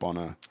put him up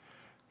on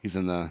he's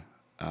in the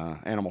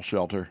animal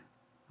shelter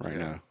right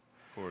now.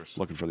 Of course.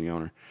 Looking for the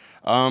owner.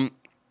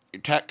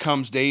 Attack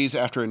comes days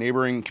after a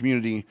neighboring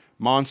community,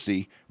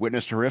 Monsey,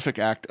 witnessed a horrific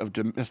act of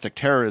domestic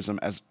terrorism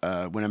as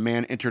when a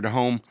man entered a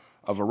home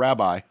of a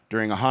rabbi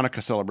during a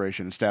Hanukkah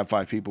celebration and stabbed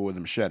 5 people with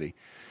a machete.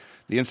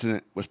 The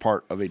incident was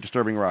part of a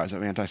disturbing rise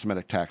of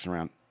anti-Semitic attacks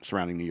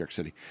surrounding New York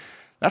City.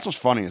 That's what's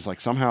funny is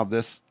like somehow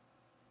this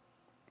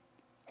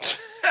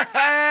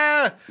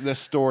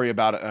story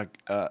about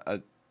a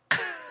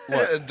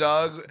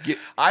dog.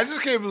 I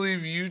just can't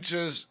believe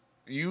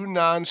you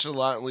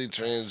nonchalantly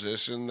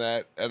transitioned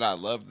that, and I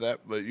love that.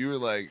 But you were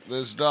like,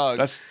 "This dog."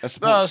 That's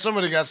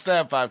somebody got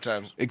stabbed 5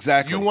 times.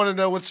 Exactly. You want to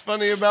know what's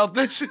funny about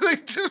this?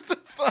 Like, just the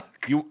fuck.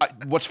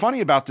 What's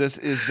funny about this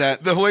is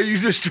that the way you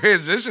just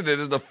transitioned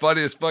it is the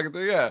funniest fucking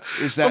thing. Yeah.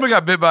 Is that somebody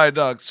got bit by a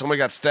dog? Somebody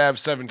got stabbed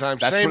 7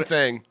 times. Same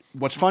thing.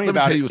 What's funny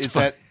about it is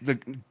that the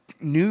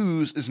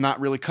news is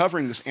not really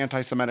covering this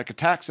anti-Semitic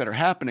attacks that are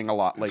happening a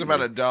lot lately. It's about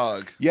a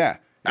dog. Yeah.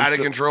 Out of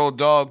control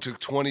dog took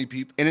 20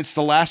 people. And it's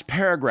the last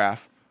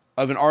paragraph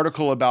of an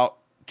article about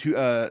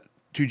two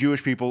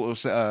Jewish people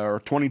or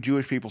 20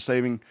 Jewish people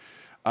saving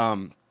a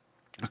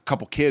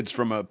couple kids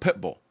from a pit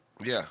bull.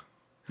 Yeah.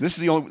 This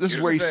is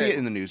where you see it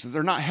in the news.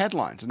 They're not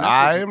headlines. And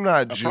I am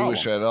not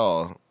Jewish at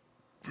all.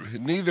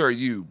 Neither are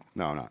you.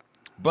 No, I'm not.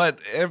 But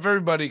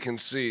everybody can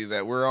see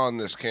that we're on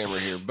this camera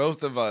here.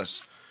 Both of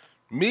us,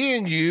 me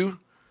and you.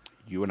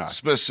 You and I.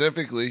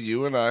 Specifically,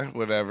 you and I,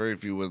 whatever,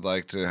 if you would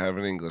like to have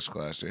an English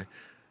class here.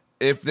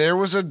 If there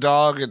was a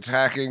dog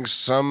attacking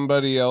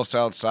somebody else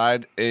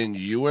outside and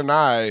you and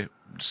I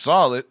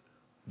saw it,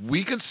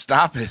 we could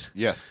stop it.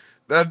 Yes.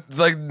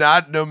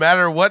 No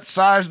matter what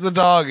size the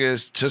dog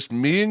is, just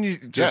me and you,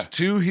 just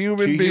two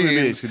human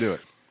beings could do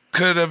it.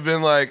 Could have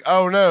been like,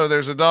 oh no,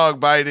 there's a dog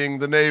biting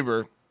the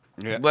neighbor.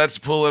 Yeah. Let's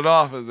pull it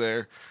off of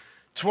there.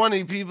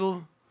 20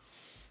 people,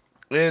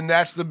 and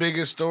that's the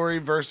biggest story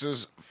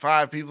versus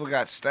 5 people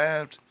got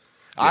stabbed.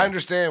 Yeah. I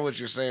understand what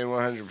you're saying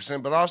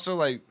 100%, but also,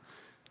 like,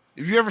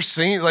 have you ever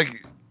seen,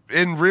 like,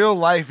 in real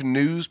life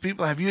news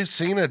people, have you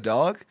seen a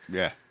dog?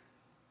 Yeah.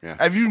 Yeah.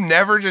 Have you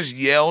never just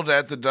yelled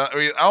at the dog? I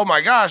mean, oh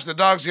my gosh, the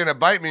dog's going to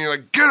bite me. And you're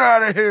like, get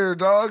out of here,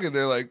 dog. And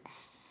they're like,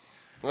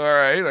 all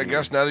right, I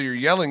guess now that you're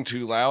yelling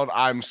too loud,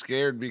 I'm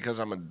scared because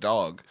I'm a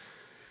dog.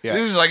 Yeah.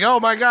 This is like, oh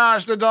my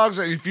gosh, the dog's,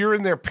 if you're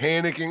in there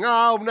panicking,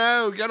 oh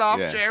no, get off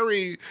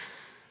Jerry.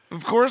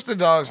 Of course the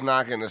dog's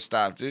not going to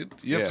stop, dude.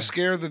 You have to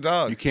scare the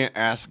dog. You can't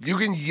ask. You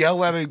can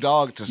yell at a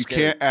dog to scare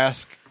it. You can't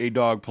ask a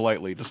dog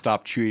politely to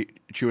stop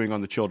chewing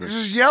on the children. You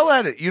just yell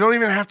at it. You don't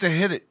even have to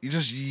hit it. You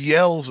just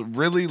yell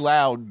really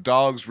loud.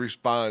 Dogs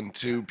respond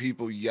to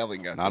people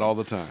yelling at them. Not all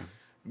the time.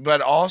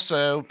 But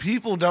also,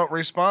 people don't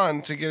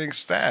respond to getting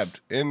stabbed.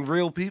 And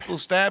real people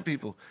stab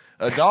people.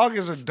 A dog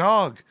is a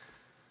dog.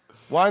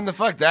 Why in the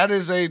fuck? That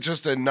is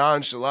just a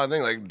nonchalant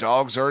thing. Like,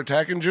 dogs are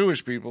attacking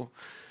Jewish people.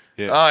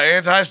 Yeah.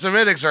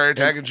 Anti-Semitics are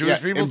attacking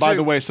Jewish people, and by too.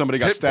 the way, somebody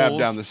got stabbed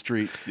down the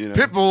street. You know.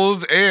 Pit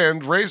bulls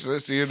and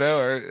racists,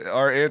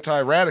 are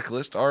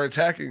anti-radicalists, are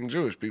attacking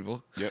Jewish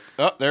people. Yep.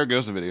 Oh, there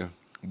goes the video.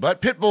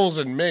 But pit bulls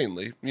and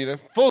mainly,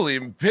 fully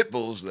pit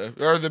bulls, though,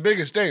 are the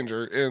biggest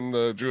danger in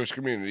the Jewish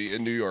community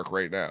in New York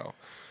right now.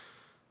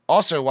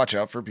 Also, watch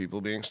out for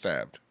people being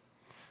stabbed.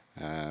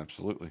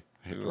 Absolutely.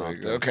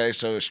 Okay,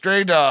 so a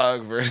stray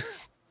dog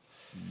versus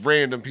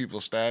random people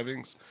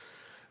stabbings.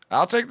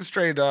 I'll take the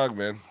stray dog,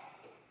 man.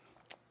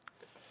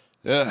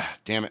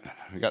 Damn it.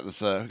 We got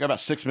this. We got about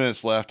 6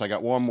 minutes left. I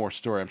got one more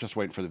story. I'm just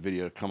waiting for the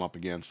video to come up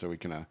again so we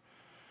can.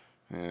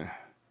 That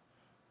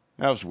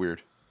was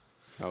weird.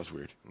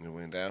 It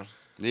went down?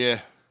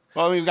 Yeah.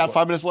 Well, I mean, we've got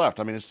 5 minutes left.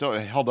 I mean, it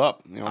held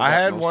up. I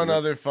had one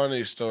other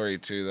funny story,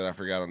 too, that I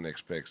forgot on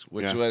Nick's Picks,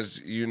 which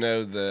was,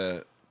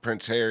 the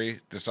Prince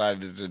Harry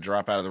decided to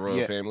drop out of the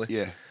royal family.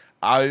 Yeah.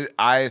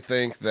 I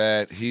think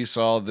that he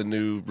saw the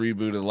new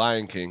reboot of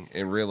Lion King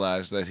and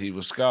realized that he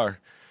was Scar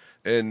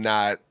and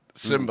not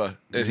Simba,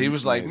 and he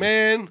was like,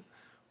 "Man,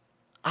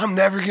 I'm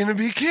never gonna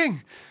be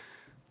king.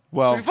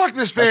 Well, Like, fuck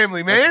this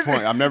family, that's man. the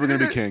point. I'm never going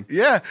to be king.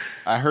 Yeah,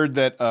 I heard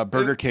that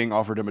Burger King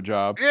offered him a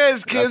job. yeah.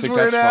 His I kids think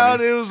went that's out.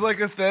 funny. It was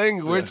like a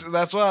thing. Which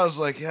that's why I was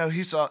like, "Yo,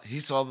 he saw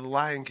the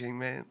Lion King,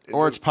 man."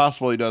 Or it's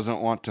possible he doesn't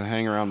want to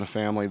hang around the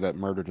family that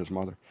murdered his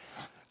mother.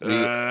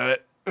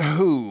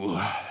 Ooh,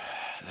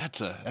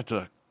 that's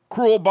a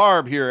cruel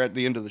barb here at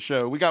the end of the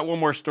show. We got one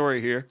more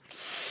story here.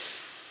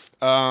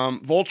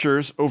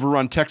 Vultures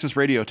overrun Texas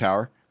radio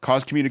tower,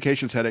 cause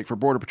communications headache for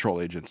Border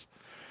Patrol agents.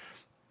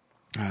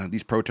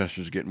 These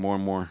protesters are getting more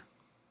and more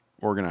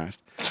organized.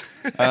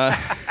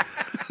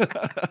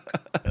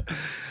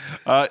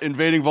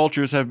 Invading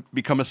vultures have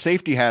become a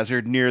safety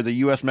hazard near the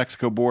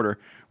U.S.-Mexico border,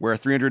 where a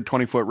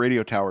 320-foot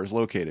radio tower is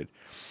located.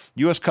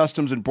 U.S.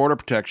 Customs and Border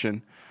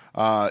Protection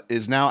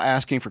is now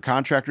asking for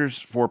contractors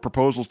for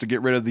proposals to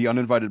get rid of the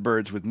uninvited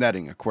birds with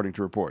netting, according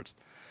to reports.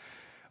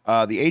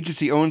 The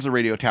agency owns the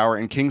radio tower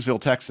in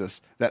Kingsville,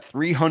 Texas, that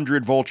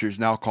 300 vultures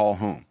now call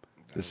home.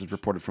 This is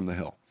reported from The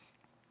Hill.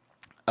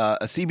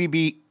 A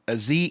CBP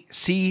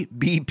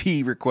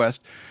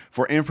request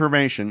for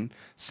information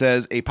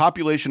says a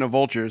population of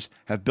vultures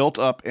have built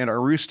up and are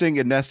roosting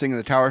and nesting in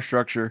the tower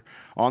structure,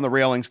 on the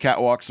railings,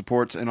 catwalk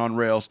supports, and on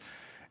rails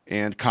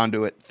and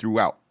conduit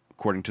throughout,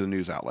 according to the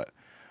news outlet.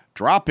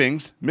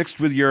 Droppings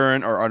mixed with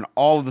urine are on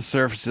all of the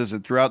surfaces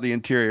and throughout the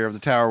interior of the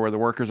tower where the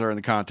workers are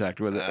in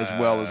contact with it, as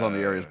well as on the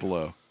areas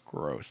below.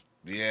 Gross.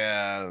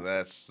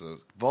 Yeah,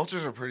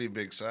 vultures are pretty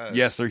big size.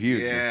 Yes, they're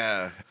huge.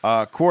 Yeah.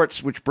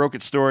 Quartz, which broke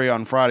its story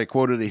on Friday,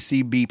 quoted a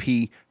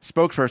CBP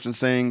spokesperson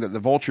saying that the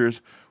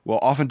vultures will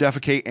often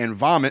defecate and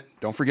vomit.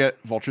 Don't forget,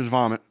 vultures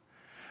vomit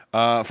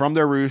from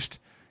their roost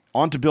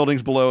onto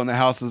buildings below in the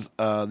houses,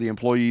 the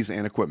employees,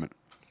 and equipment.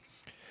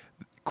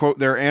 Quote,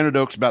 there are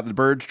anecdotes about the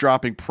birds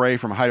dropping prey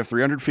from a height of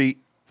 300 feet.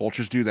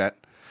 Vultures do that,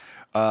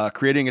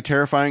 creating a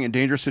terrifying and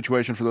dangerous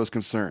situation for those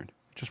concerned.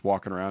 Just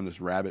walking around,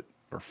 this rabbit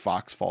or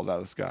fox falls out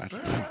of the sky.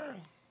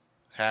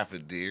 Half a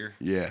deer.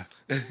 Yeah.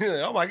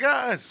 Oh, my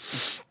God.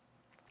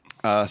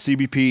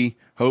 CBP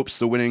hopes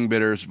the winning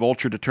bidder's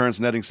vulture deterrence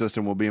netting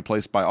system will be in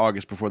place by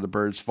August before the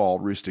birds' fall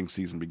roosting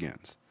season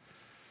begins.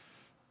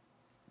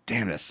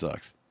 Damn, that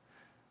sucks.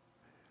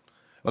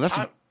 Well, that's...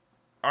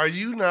 Are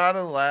you not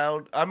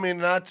allowed? I mean,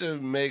 not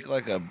to make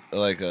like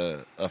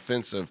a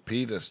offensive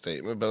PETA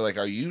statement, but like,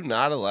 are you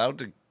not allowed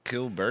to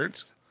kill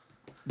birds?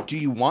 Do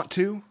you want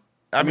to?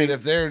 I mean,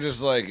 if they're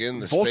just like in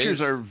the vultures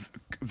space. are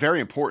very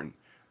important.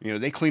 You know,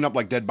 they clean up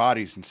like dead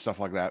bodies and stuff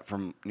like that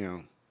from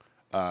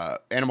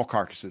animal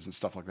carcasses and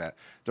stuff like that.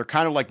 They're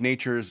kind of like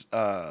nature's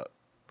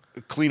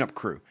cleanup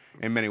crew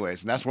in many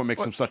ways, and that's what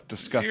makes them such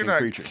disgusting You're not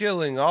creatures.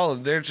 Killing all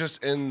of. They're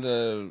just in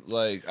the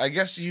like. I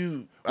guess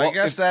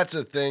that's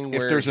a thing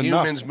where there's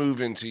humans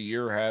move into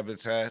your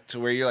habitat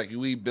to where you're like,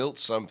 we built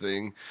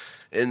something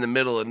in the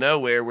middle of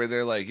nowhere where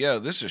they're like, yo,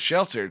 this is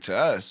shelter to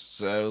us.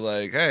 So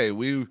like, hey,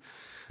 we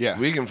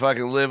can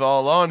fucking live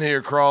all on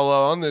here, crawl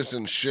all on this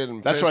and shit.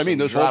 And that's what I mean.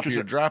 Those vultures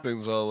are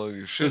droppings all over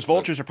your shit. Those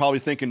vultures are probably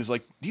thinking, is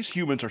like, these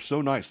humans are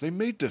so nice. They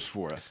made this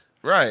for us.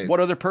 Right. What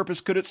other purpose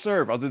could it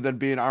serve other than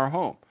being our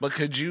home? But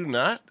could you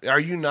not? Are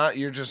you not?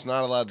 You're just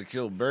not allowed to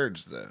kill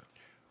birds, though.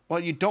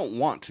 Well, you don't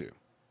want to.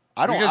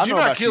 I don't. Because I you're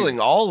know not about killing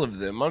you. all of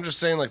them. I'm just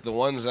saying, like the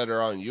ones that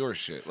are on your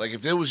shit. Like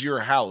if it was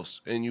your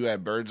house and you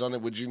had birds on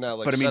it, would you not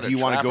like? But I mean, set do a you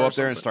want to trap go or up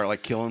there and something? start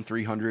like killing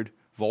 300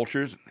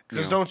 vultures?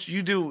 Because don't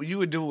you do? You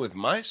would do it with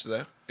mice,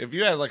 though. If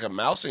you had like a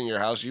mouse in your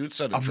house, you would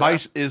set a trap.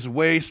 mice is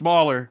way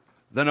smaller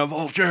than a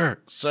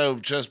vulture. So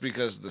just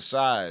because the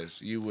size,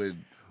 you would.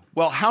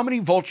 Well, how many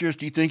vultures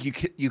do you think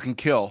you can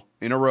kill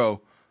in a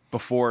row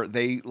before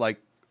they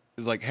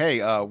is like,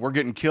 hey, we're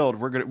getting killed.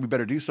 We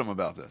better do something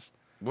about this.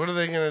 What are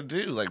they gonna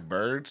do? Like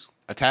birds?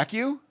 Attack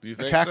you? Do you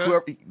think Attack so?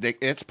 whoever?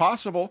 It's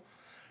possible.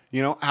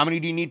 You know, how many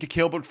do you need to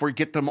kill before you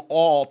get them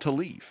all to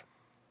leave?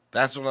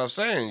 That's what I'm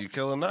saying. You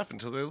kill enough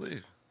until they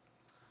leave.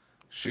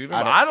 Shoot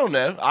them. I don't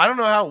know. I don't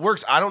know how it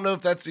works. I don't know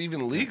if that's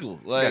even legal.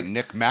 Like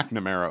Nick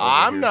McNamara.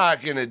 I'm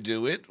not gonna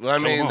do it. I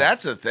mean, on.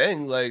 that's a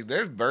thing. Like,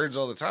 there's birds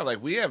all the time.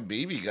 Like, we have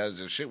BB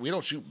guns and shit. We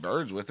don't shoot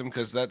birds with them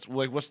because that's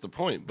like, what's the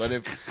point? But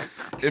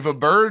if a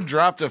bird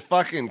dropped a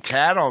fucking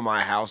cat on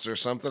my house or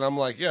something, I'm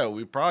like, yo,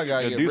 we probably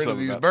gotta get rid of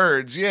these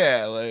birds.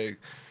 Yeah, like,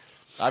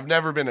 I've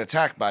never been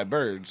attacked by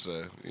birds,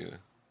 so yeah.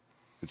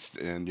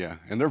 And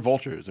they're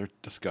vultures. They're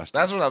disgusting.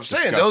 That's what I'm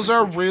saying. Disgusting Those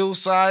are creatures. real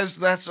size.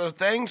 That's a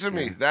thing to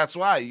me. That's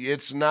why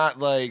it's not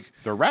like.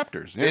 They're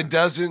raptors. Yeah. It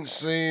doesn't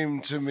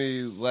seem to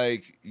me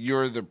like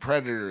you're the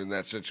predator in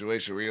that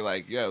situation where you're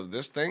like, yo,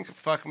 this thing could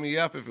fuck me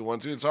up if it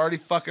wants to. It's already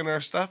fucking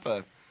our stuff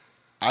up.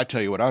 I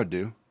tell you what I would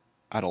do.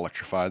 I'd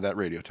electrify that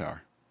radio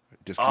tower.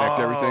 Disconnect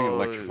everything and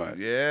electrify it.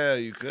 Yeah,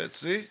 you could.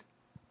 See?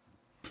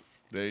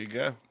 There you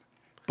go.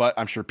 But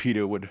I'm sure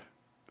PETA would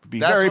be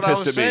That's very what I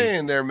pissed was at me.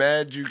 saying. They're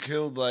mad you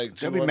killed like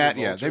 200 They'd be mad.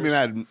 Yeah, vultures. they'd be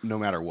mad no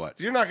matter what.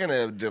 You're not going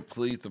to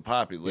deplete the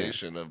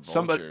population of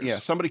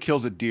vultures. Somebody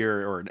kills a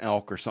deer or an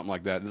elk or something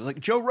like that. Like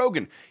Joe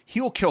Rogan,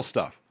 he'll kill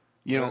stuff.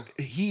 You know,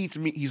 he eats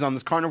meat. He's on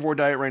this carnivore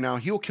diet right now.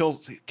 He'll kill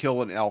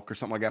an elk or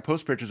something like that.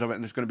 Post pictures of it,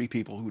 and there's going to be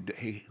people who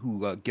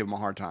give him a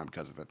hard time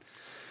because of it.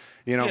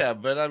 You know, yeah,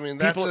 but I mean,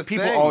 that's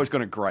people are always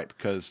going to gripe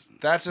because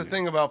that's the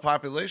thing about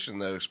population,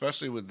 though,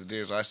 especially with the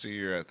deers. I see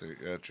you're at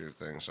your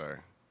thing. Sorry,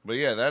 but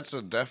yeah, that's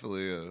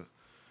definitely a.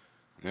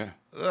 Yeah.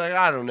 Like,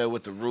 I don't know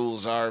what the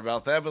rules are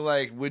about that, but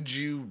like, would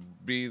you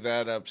be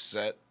that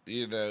upset?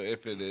 You know,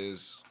 if it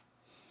is,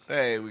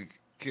 hey, we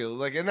kill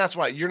like, and that's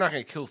why you're not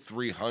going to kill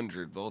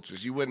 300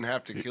 vultures. You wouldn't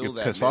have to kill you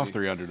that. Piss many. off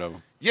 300 of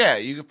them. Yeah,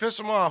 you could piss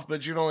them off,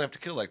 but you'd only have to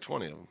kill like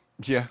 20 of them.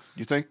 Yeah,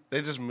 you think?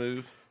 They just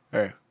move. All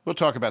right, we'll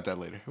talk about that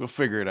later. We'll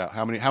figure it out.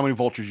 How many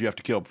vultures you have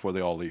to kill before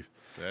they all leave?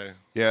 Okay.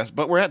 Yes,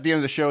 but we're at the end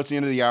of the show. It's the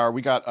end of the hour.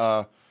 We got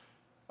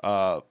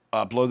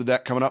Below the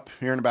Deck coming up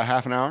here in about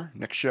half an hour.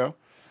 Next show,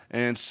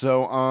 and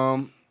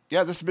so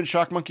yeah, this has been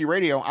Shock Monkey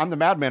Radio. I'm the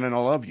Madman, and I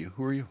love you.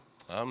 Who are you?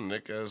 I'm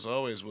Nick. As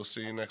always, we'll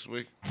see you next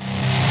week.